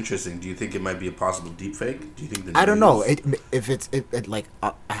interesting. Do you think it might be a possible deepfake? Do you think I don't know.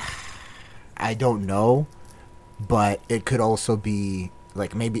 I don't know. But it could also be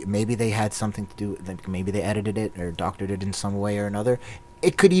like maybe they had something to do. Like maybe they edited it or doctored it in some way or another.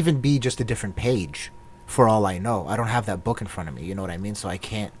 It could even be just a different page, for all I know. I don't have that book in front of me. You know what I mean? So I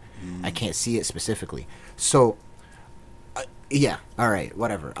can't see it specifically. So yeah, all right,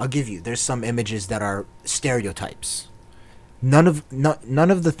 whatever. I'll give you. There's some images that are stereotypes. None of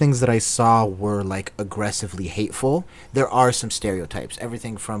the things that I saw were like aggressively hateful. There are some stereotypes.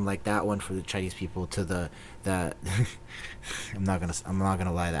 Everything from like that one for the Chinese people to the I'm not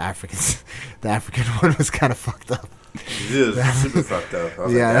gonna lie, the African one was kind of fucked up. It is super fucked up. I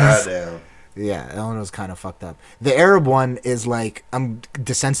was yeah, like, goddamn. Yeah, that one was kind of fucked up. The Arab one is like, I'm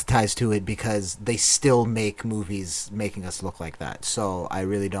desensitized to it because they still make movies making us look like that. So I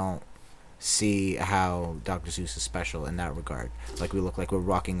really don't see how Dr. Seuss is special in that regard. Like, we look like we're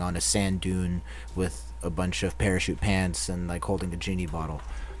walking on a sand dune with a bunch of parachute pants and like holding the genie bottle.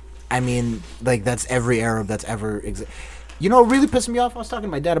 I mean, like, that's every Arab that's ever you know what really pissed me off? I was talking to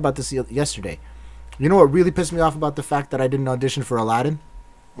my dad about this yesterday. You know what really pissed me off about the fact that I didn't audition for Aladdin?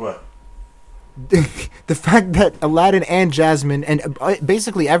 What? The fact that Aladdin and Jasmine and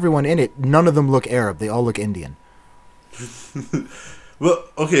basically everyone in it, none of them look Arab. They all look Indian. Well,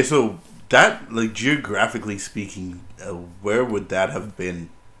 okay, so that, like, geographically speaking, where would that have been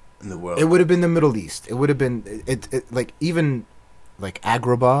in the world? It would have been the Middle East. It would have been it like, even like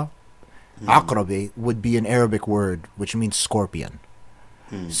Agrabah, Aqrabi would be an Arabic word which means scorpion.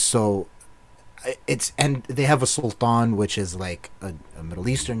 So and they have a sultan, which is like a Middle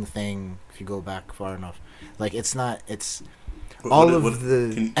Eastern thing if you go back far enough. Like, it's not, it's all of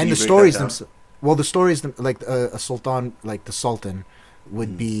the and the stories themselves. Well, the stories like a sultan, like the sultan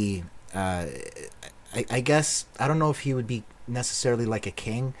would be I guess, I don't know if he would be necessarily like a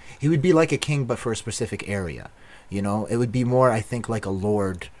king. He would be like a king, but for a specific area. You know, it would be more, I think, like a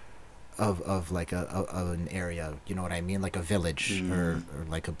lord of like an area. You know what I mean? Like a village or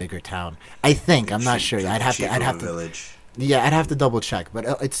like a bigger town. I think. I'm not sure. I'd have to. Village. Yeah, I'd have to double check. But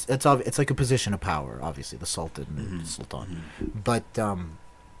it's like a position of power. Obviously, the sultan, sultan. But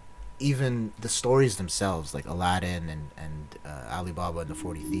even the stories themselves, like Aladdin and Alibaba and the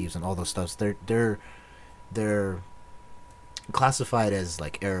 40 Thieves and all those stuffs, they're classified as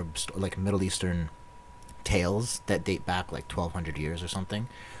like Arab, like Middle Eastern tales that date back like 1,200 years or something.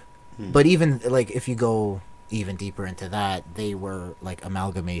 But even like if you go even deeper into that, they were like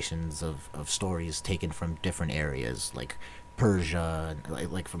amalgamations of stories taken from different areas, like Persia,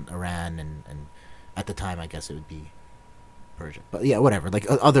 and like from Iran, and at the time, I guess it would be Persia. But yeah, whatever. Like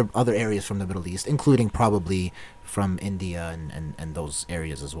other areas from the Middle East, including probably from India and those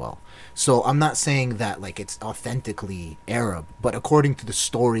areas as well. So I'm not saying that like it's authentically Arab, but according to the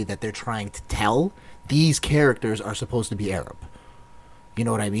story that they're trying to tell, these characters are supposed to be Arab. You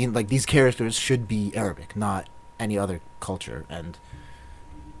know what I mean? Like these characters should be Arabic, not any other culture, and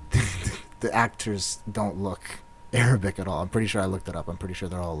the actors don't look Arabic at all. I'm pretty sure I looked it up. I'm pretty sure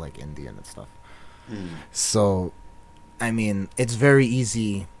they're all like Indian and stuff. So, I mean, it's very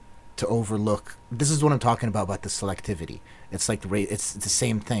easy to overlook. This is what I'm talking about the selectivity. It's like it's the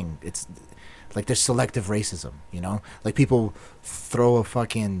same thing. It's like there's selective racism, you know? Like people throw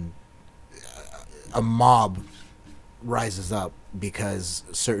a mob rises up because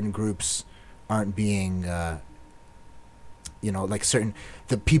certain groups aren't being, like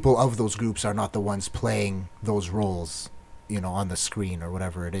the people of those groups are not the ones playing those roles, on the screen or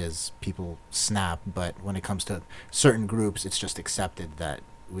whatever it is. People snap, but when it comes to certain groups, it's just accepted that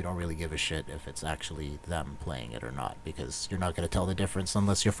we don't really give a shit if it's actually them playing it or not, because you're not going to tell the difference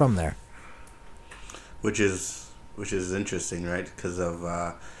unless you're from there. Which is interesting, right? Because of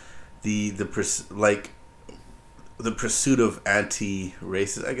the pursuit of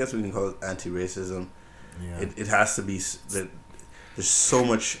anti-racism. I guess we can call it anti-racism. Yeah. It has to be that there's so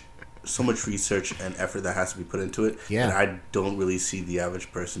much research and effort that has to be put into it. Yeah. And I don't really see the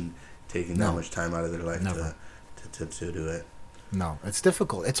average person taking that much time out of their life to do it. No, it's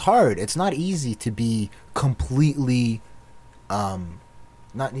difficult. It's hard. It's not easy to be completely,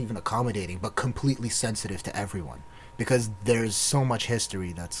 not even accommodating, but completely sensitive to everyone. Because there's so much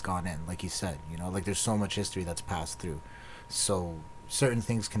history that's gone in, like you said, like there's so much history that's passed through. So certain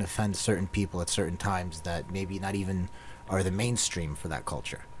things can offend certain people at certain times that maybe not even are the mainstream for that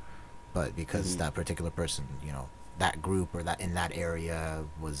culture. But because that particular person, that group or that in that area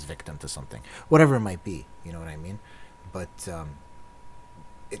was victim to something, whatever it might be, you know what I mean? But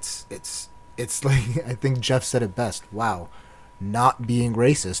it's like, I think Jeff said it best. Wow, not being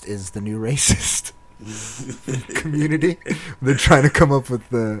racist is the new racist. Community. They're trying to come up with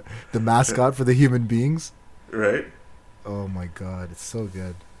the mascot for the human beings. Right. Oh my god, it's so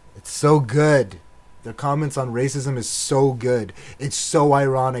good. It's so good. The comments on racism is so good. It's so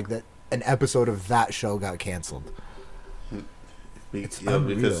ironic that an episode of that show got canceled. It's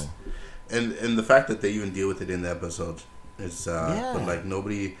unreal. Because, and the fact that they even deal with it in the episode is but like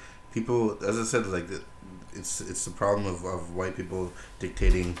people, as I said, like it's the problem of white people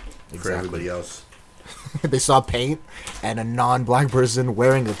dictating for everybody else. They saw paint and a non-black person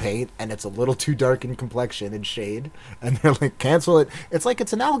wearing the paint, and it's a little too dark in complexion and shade, and they're like, cancel it. It's like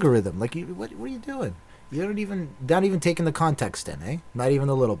it's an algorithm. Like, what are you doing? You're not even taking the context in, eh? Not even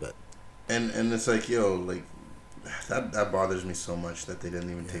a little bit. And it's like, like that bothers me so much that they didn't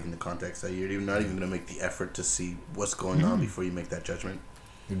even take into context, that you're not even gonna make the effort to see what's going on before you make that judgment.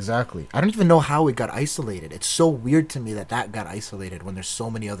 Exactly. I don't even know how it got isolated. It's so weird to me that got isolated when there's so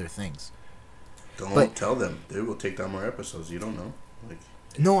many other things. Don't tell them. They will take down more episodes. You don't know.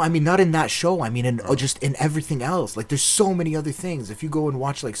 No, I mean, not in that show. I mean, just in everything else. Like, there's so many other things. If you go and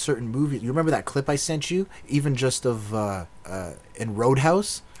watch, like, certain movies. You remember that clip I sent you? Even just of, in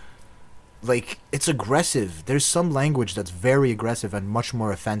Roadhouse? Like, it's aggressive. There's some language that's very aggressive and much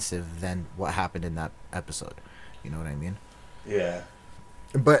more offensive than what happened in that episode. You know what I mean? Yeah.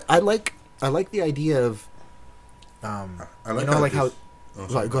 But I like the idea of, how...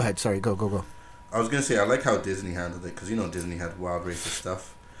 Oh, go ahead. Sorry, go. I was going to say, I like how Disney handled it, because, Disney had wild racist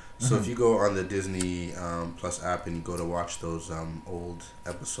stuff. So if you go on the Disney Plus app and you go to watch those old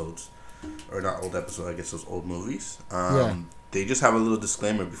episodes, or not old episodes, I guess those old movies, they just have a little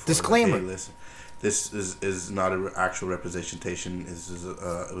disclaimer before. Disclaimer. Like, hey, listen, this is not an actual representation.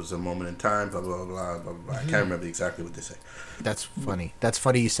 It was a moment in time, blah, blah, blah, blah, blah. I can't remember exactly what they say. That's funny. That's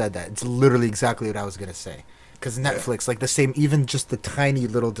funny you said that. It's literally exactly what I was going to say. Because Netflix, like the same, even just the tiny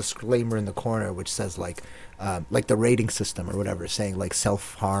little disclaimer in the corner, which says like the rating system or whatever, saying like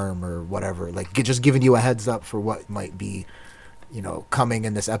self-harm or whatever, like just giving you a heads up for what might be, coming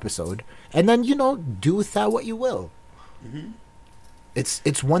in this episode. And then, do with that what you will. Mm-hmm.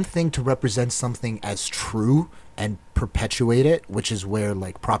 It's one thing to represent something as true and perpetuate it, which is where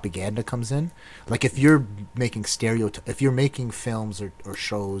like propaganda comes in. Like if you're making if you're making films or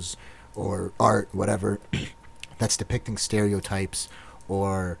shows or art, whatever, that's depicting stereotypes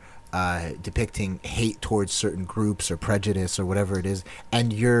or depicting hate towards certain groups or prejudice or whatever it is,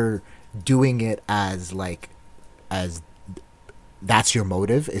 and you're doing it as that's your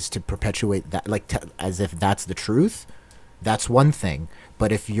motive, is to perpetuate that, like as if that's the truth, that's one thing.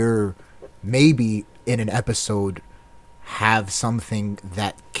 But if you're maybe in an episode have something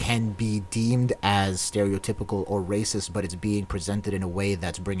that can be deemed as stereotypical or racist, but it's being presented in a way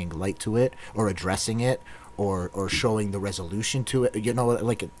that's bringing light to it or addressing it or showing the resolution to it, you know,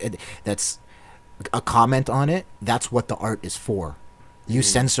 like that's a comment on it, that's what the art is for. You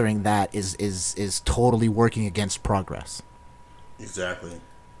censoring that is totally working against progress. Exactly.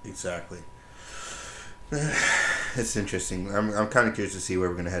 It's interesting. I'm kind of curious to see where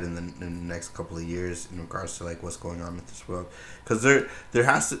we're gonna head in the next couple of years in regards to like what's going on with this world, because there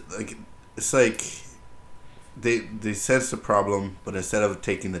has to, like, it's like they sense the problem, but instead of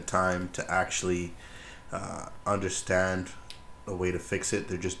taking the time to actually understand a way to fix it,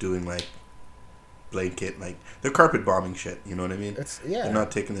 they're just doing like blanket, like they're carpet bombing shit. You know what I mean? They're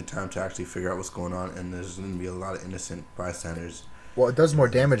not taking the time to actually figure out what's going on, and there's gonna be a lot of innocent bystanders. Well, it does more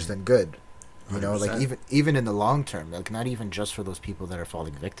damage than good. You know, 100%. like even in the long term, like not even just for those people that are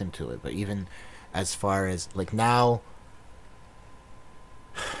falling victim to it, but even as far as like now,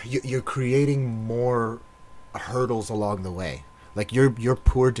 you're creating more hurdles along the way. Like your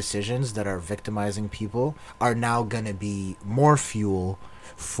poor decisions that are victimizing people are now gonna be more fuel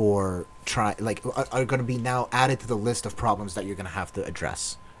for are gonna be now added to the list of problems that you're gonna have to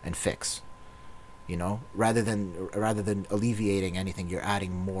address and fix. You know, rather than alleviating anything, you're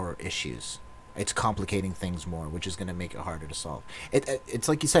adding more issues. It's complicating things more, which is going to make it harder to solve. It's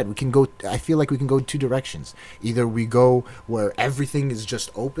like you said, we can go. I feel like we can go two directions. Either we go where everything is just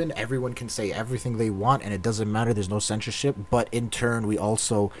open, everyone can say everything they want, and it doesn't matter. There's no censorship. But in turn, we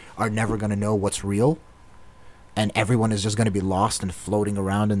also are never going to know what's real, and everyone is just going to be lost and floating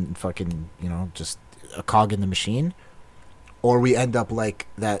around and fucking, you know, just a cog in the machine. Or we end up like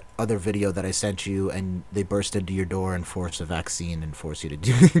that other video that I sent you, and they burst into your door and force a vaccine and force you to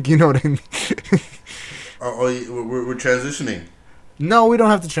do. You know what I mean? We're transitioning. No, we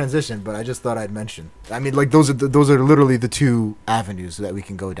don't have to transition, but I just thought I'd mention. I mean, like those are literally the two avenues that we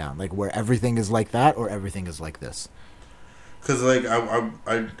can go down, like where everything is like that or everything is like this. Because like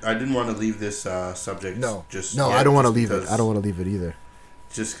I didn't want to leave this subject. No, I don't want to leave it. I don't want to leave it either.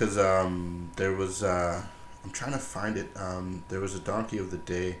 Just because there was. I'm trying to find it. There was a donkey of the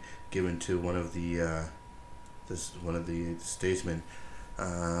day given to one of the statesmen.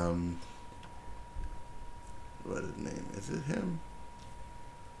 What is his name? Is it him?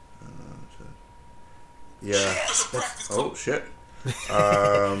 Yeah. Oh shit.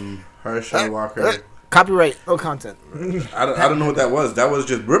 Herschel Walker. Copyright, no content. I don't know what that was. That was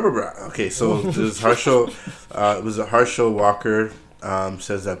just okay. So this Herschel. It was a Herschel Walker.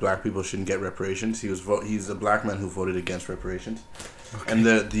 Says that black people shouldn't get reparations. He's a black man who voted against reparations, okay. And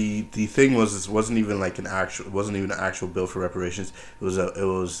the thing was, it wasn't even an actual bill for reparations. What's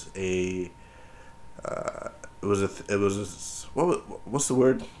the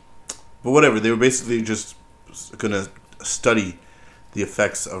word? But whatever. They were basically just gonna study the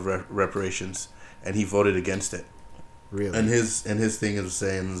effects of reparations, and he voted against it. Really? And his thing was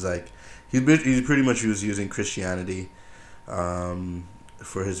saying was like he pretty much was using Christianity.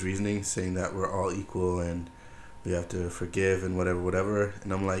 For his reasoning, saying that we're all equal and we have to forgive and whatever.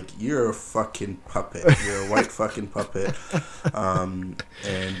 And I'm like, you're a fucking puppet. You're a white fucking puppet. And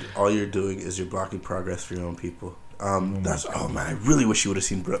all you're doing is you're blocking progress for your own people. Man, I really wish you would have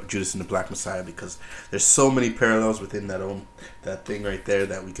seen Judas and the Black Messiah, because there's so many parallels within that thing right there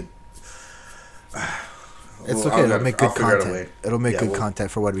that we could. It's okay. It'll make good content. It'll make good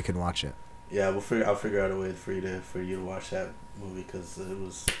content for when we can watch it. Yeah, I'll figure out a way for you to watch that movie, because it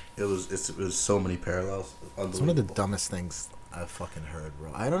was so many parallels. It's one of the dumbest things I've fucking heard,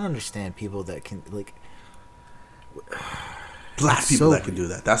 bro. I don't understand people that can like black people that can do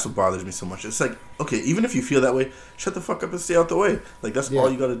that. That's what bothers me so much. It's like, okay, even if you feel that way, shut the fuck up and stay out the way. Like that's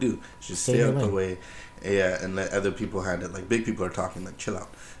all you gotta do. Just stay out the way. Yeah, and let other people handle it. Like big people are talking, like chill out.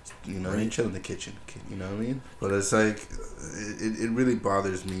 You know what I mean? Chill in the kitchen. You know what I mean? But it's like, it really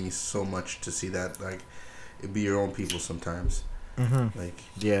bothers me so much to see that, like, it be your own people sometimes. Mm-hmm. Like,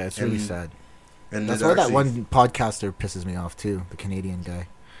 yeah, it's really sad. And that's why that one podcaster pisses me off too, the Canadian guy.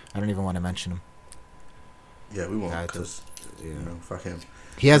 I don't even want to mention him. Yeah, we won't, because, fuck him.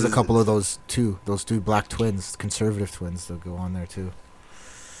 He has a couple of those two black twins, conservative twins that go on there too.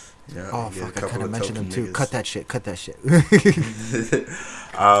 Yeah, oh fuck! I kind of mentioned them too. Cut that shit.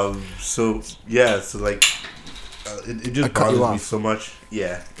 So like, it just bothers me so much.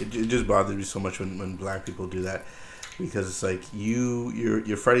 Yeah, it just bothers me so much when black people do that, because it's like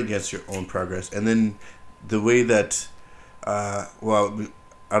you're fighting against your own progress, and then the way that, I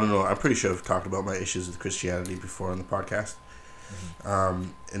don't know. I'm pretty sure I've talked about my issues with Christianity before on the podcast.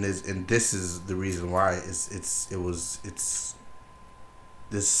 And this is the reason why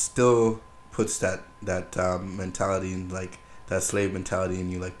this still puts that mentality in, like, that slave mentality in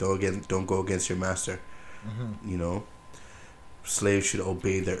you, like, don't go against your master. You know, slaves should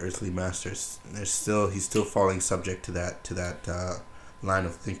obey their earthly masters. And he's still falling subject to that line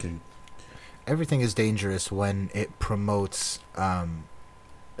of thinking. Everything is dangerous when it promotes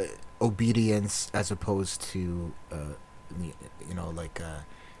obedience as opposed to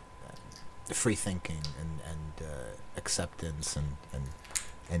free thinking and acceptance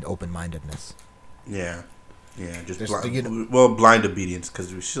and open-mindedness. Yeah, just blind obedience,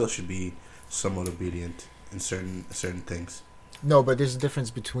 because we still should be somewhat obedient in certain things. No, but there's a difference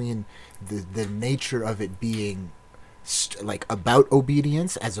between the nature of it being about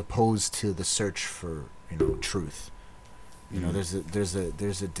obedience as opposed to the search for truth. There's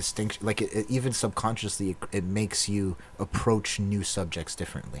a distinction. Like it even subconsciously, it makes you approach new subjects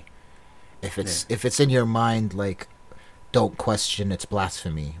differently. If it's in your mind, like, don't question, it's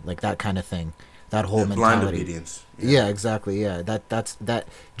blasphemy, like that kind of thing. That whole mentality. Blind obedience. Yeah, exactly. Yeah, that's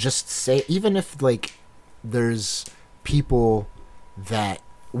just say, even if, like, there's people that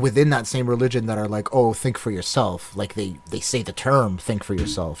within that same religion that are like, oh, think for yourself. Like they say the term think for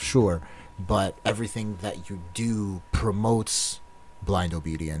yourself, sure. But everything that you do promotes blind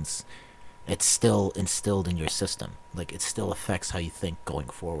obedience. It's still instilled in your system. Like, it still affects how you think going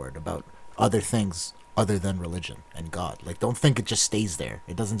forward about other things other than religion and God. Like, don't think it just stays there.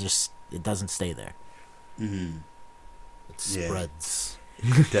 It doesn't stay there. Mm-hmm. It spreads.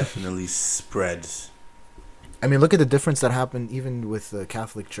 It definitely spreads. I mean, look at the difference that happened even with the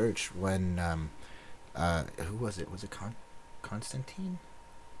Catholic Church when, who was it? Was it Constantine?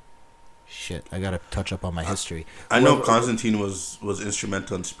 Shit, I gotta touch up on my history. I know Constantine was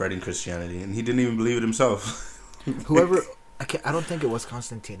instrumental in spreading Christianity, and he didn't even believe it himself. I don't think it was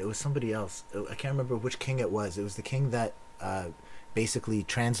Constantine. It was somebody else. I can't remember which king it was. It was the king that basically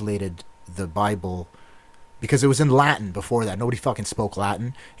translated the Bible, because it was in Latin before that. Nobody fucking spoke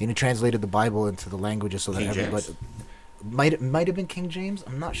Latin, and he translated the Bible into the languages so that everybody. Might have been King James.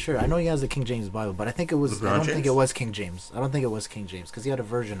 I'm not sure. I know he has the King James Bible, but I think it was. I don't think it was King James. I don't think it was King James because he had a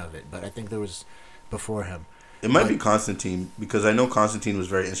version of it, but I think there was before him. It might be Constantine, because I know Constantine was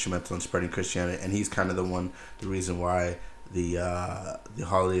very instrumental in spreading Christianity, and he's kind of the reason why the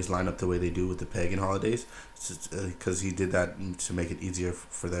holidays line up the way they do with the pagan holidays, because he did that to make it easier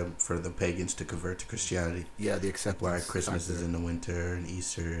for the pagans to convert to Christianity. Yeah, the acceptance. Why Christmas is in the winter and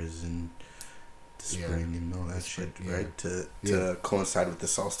Easter is in the spring and all that shit, right? To coincide with the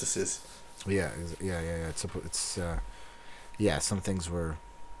solstices. Yeah. It's some things were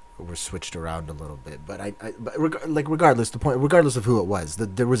switched around a little bit, but regardless of who it was,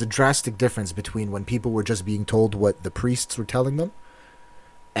 there was a drastic difference between when people were just being told what the priests were telling them,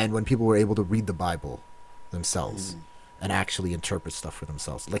 and when people were able to read the Bible themselves and actually interpret stuff for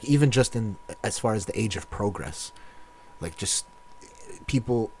themselves. Like, even just in as far as the age of progress, like, just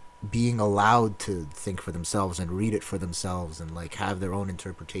people being allowed to think for themselves and read it for themselves and, like, have their own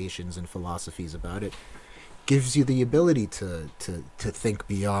interpretations and philosophies about it gives you the ability to think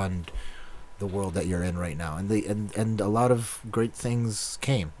beyond the world that you're in right now. And a lot of great things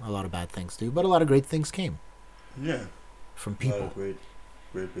came. A lot of bad things too, but a lot of great things came. Yeah. From people. A lot of great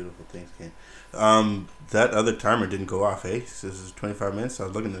beautiful things came. That other timer didn't go off, eh? So this is 25 minutes. I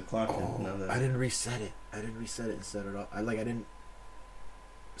was looking at the clock. I didn't reset it. And set it off. I didn't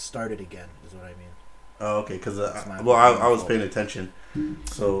start it again, is what I mean. Oh, okay. Because I was paying attention.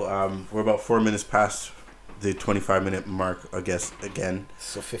 So we're about 4 minutes past the 25-minute mark, I guess, again.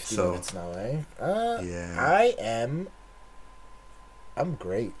 So 50 minutes now, eh? Yeah. I'm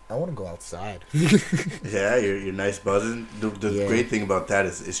great. I want to go outside. Yeah, you're nice buzzing. The great thing about that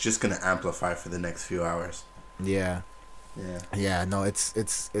is it's just going to amplify for the next few hours. Yeah. Yeah. Yeah, no,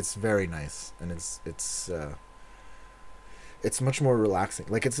 it's very nice, and it's much more relaxing.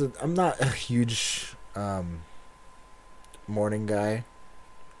 Like, I'm not a huge morning guy,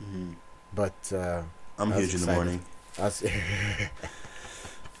 but I'm huge in the morning. I'm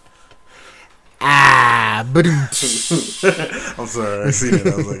sorry, I seen it.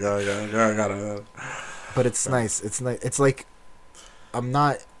 I was like, oh yeah, I gotta. But it's nice. It's nice. It's like, I'm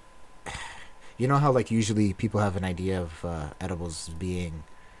not. You know how, like, usually people have an idea of edibles being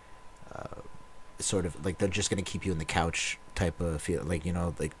sort of like they're just gonna keep you in the couch type of feel. Like,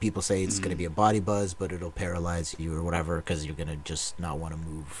 like people say it's gonna be a body buzz, but it'll paralyze you or whatever because you're gonna just not want to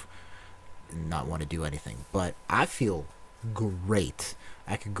move, and not want to do anything. But I feel great.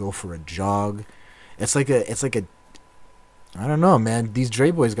 I could go for a jog. It's like a I don't know, man. These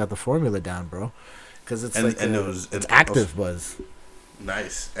Dre boys got the formula down, bro. because it's it's active buzz.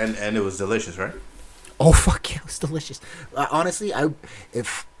 Nice, and it was delicious, right? Oh fuck yeah, it was delicious. Honestly,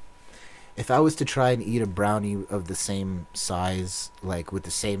 if I was to try and eat a brownie of the same size, like with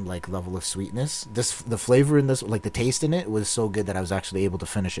the same like level of sweetness, the flavor in this, like the taste in it, was so good that I was actually able to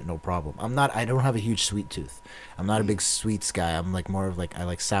finish it no problem. I don't have a huge sweet tooth. I'm not a big sweets guy. I'm like more of like, I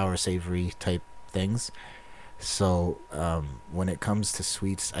like sour, savory type things. So when it comes to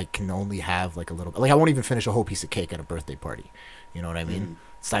sweets, I can only have like a little. Like I won't even finish a whole piece of cake at a birthday party. You know what I mean?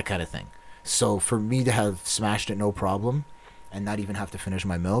 It's that kind of thing. So for me to have smashed it no problem, and not even have to finish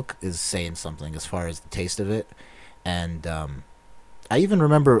my milk, is saying something as far as the taste of it. And I even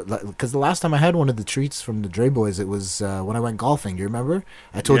remember, because the last time I had one of the treats from the Dre Boys, it was when I went golfing. Do you remember?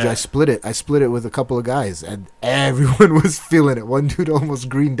 I told you I split it. I split it with a couple of guys, and everyone was feeling it. One dude almost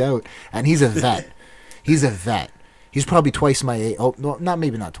greened out, and he's a vet. He's a vet. He's probably twice my age. Oh, no,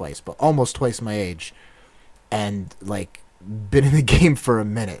 maybe not twice, but almost twice my age. And, like, been in the game for a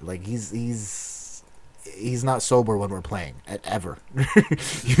minute. Like, he's not sober when we're playing ever.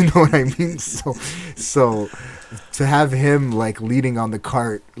 You know what I mean? So to have him like leading on the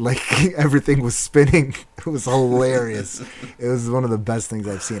cart, like everything was spinning, it was hilarious. It was one of the best things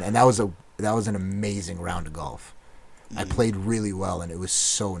I've seen, and that was an amazing round of golf. I played really well, and it was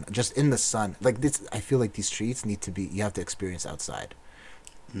so just in the sun. Like this, I feel like these treats you have to experience outside.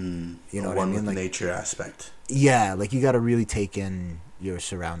 You know what I mean? Like nature aspect. Yeah, like you got to really take in your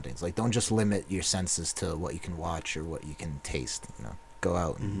surroundings. Like don't just limit your senses to what you can watch or what you can taste. You know, go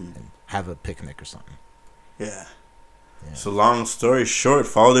out and have a picnic or something. Yeah. So long story short,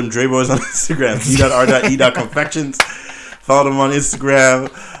 follow them Dre Boys on Instagram. d.r.e.confections. Follow them on Instagram.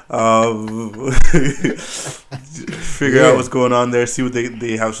 Figure out what's going on there. See what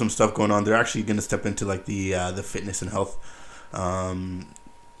they have some stuff going on. They're actually going to step into like the fitness and health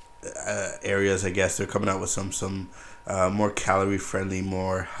areas. I guess they're coming out with some more calorie friendly,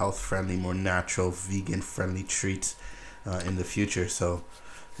 more health friendly, more natural, vegan friendly treats in the future. So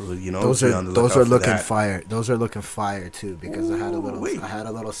you know, those are looking fire. Those are looking fire too, because I had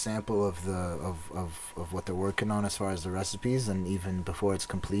a little sample of of what they're working on as far as the recipes, and even before it's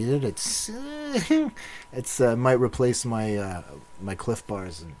completed, it's might replace my my Cliff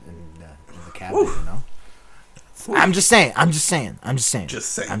Bars in the cabinet. You know, I'm just saying.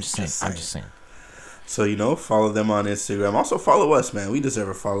 So, you know, follow them on Instagram. Also follow us, man. We deserve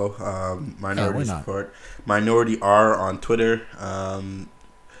a follow. Minority Support. Minority R on Twitter.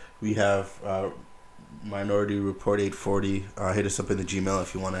 We have Minority Report 840. Hit us up in the Gmail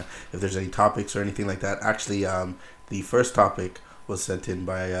if there's any topics or anything like that. Actually, the first topic was sent in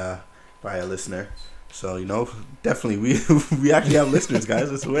by a listener. So, you know, definitely we actually have listeners, guys.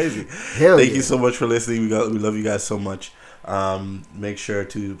 It's amazing. Thank you so much for listening. We love you guys so much. Make sure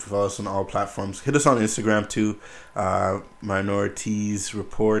to follow us on all platforms. Hit us on Instagram too. Minorities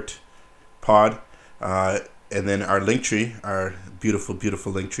Report Pod. And then our link tree, our beautiful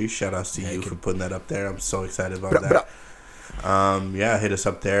link tree. Shout outs to you for putting that up there. I'm so excited about that. Hit us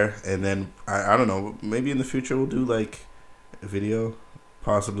up there. And then I don't know, maybe in the future we'll do like a video.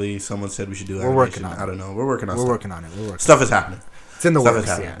 Possibly someone said we should do animation. We're working on it. I don't know. We're working on it. Stuff is happening. It's in the stuff works.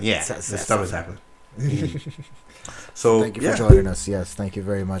 Is happening. Yeah. Stuff is happening. So thank you for joining us. Yes, thank you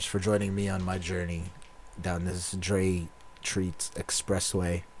very much for joining me on my journey down this Dre Treats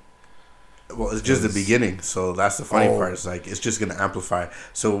Expressway. Well, it's just the beginning, so that's the funny part. It's like it's just gonna amplify.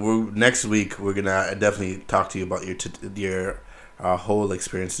 So next week we're gonna definitely talk to you about your whole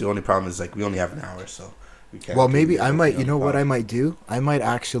experience. The only problem is like we only have an hour, so we can't. Well, maybe I might. You know what I might do? I might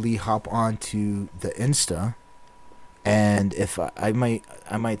actually hop on to the Insta, and if I might,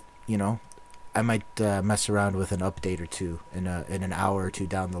 you know, I might mess around with an update or two in an hour or two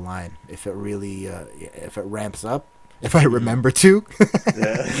down the line. If it really if it ramps up. If I remember to,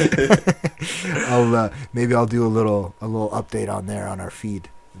 I'll do a little update on there on our feed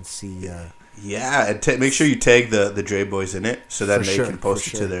and see. And make sure you tag the Dre Boys in it so that they can post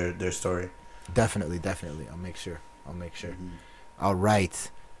it to their story. Definitely, I'll make sure. Mm-hmm. All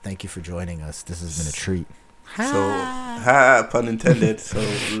right, thank you for joining us. This has been a treat. So, pun intended. So,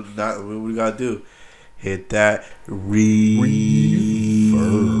 what we gotta do? Hit that reverb.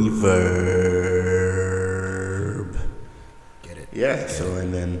 Yeah, so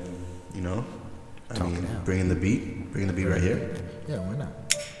and then, you know, bringing the beat right here. Yeah, why not?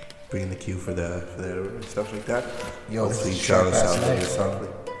 Bringing the cue for the stuff like that. Yo, hopefully shout us out very softly.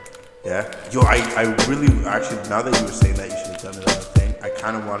 Yeah. Yo, I really actually now that you were saying that you should have done it on the thing, I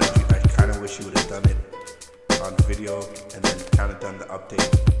kind of wish you would have done it on video and then kind of done the update.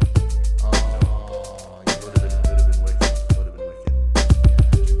 Oh.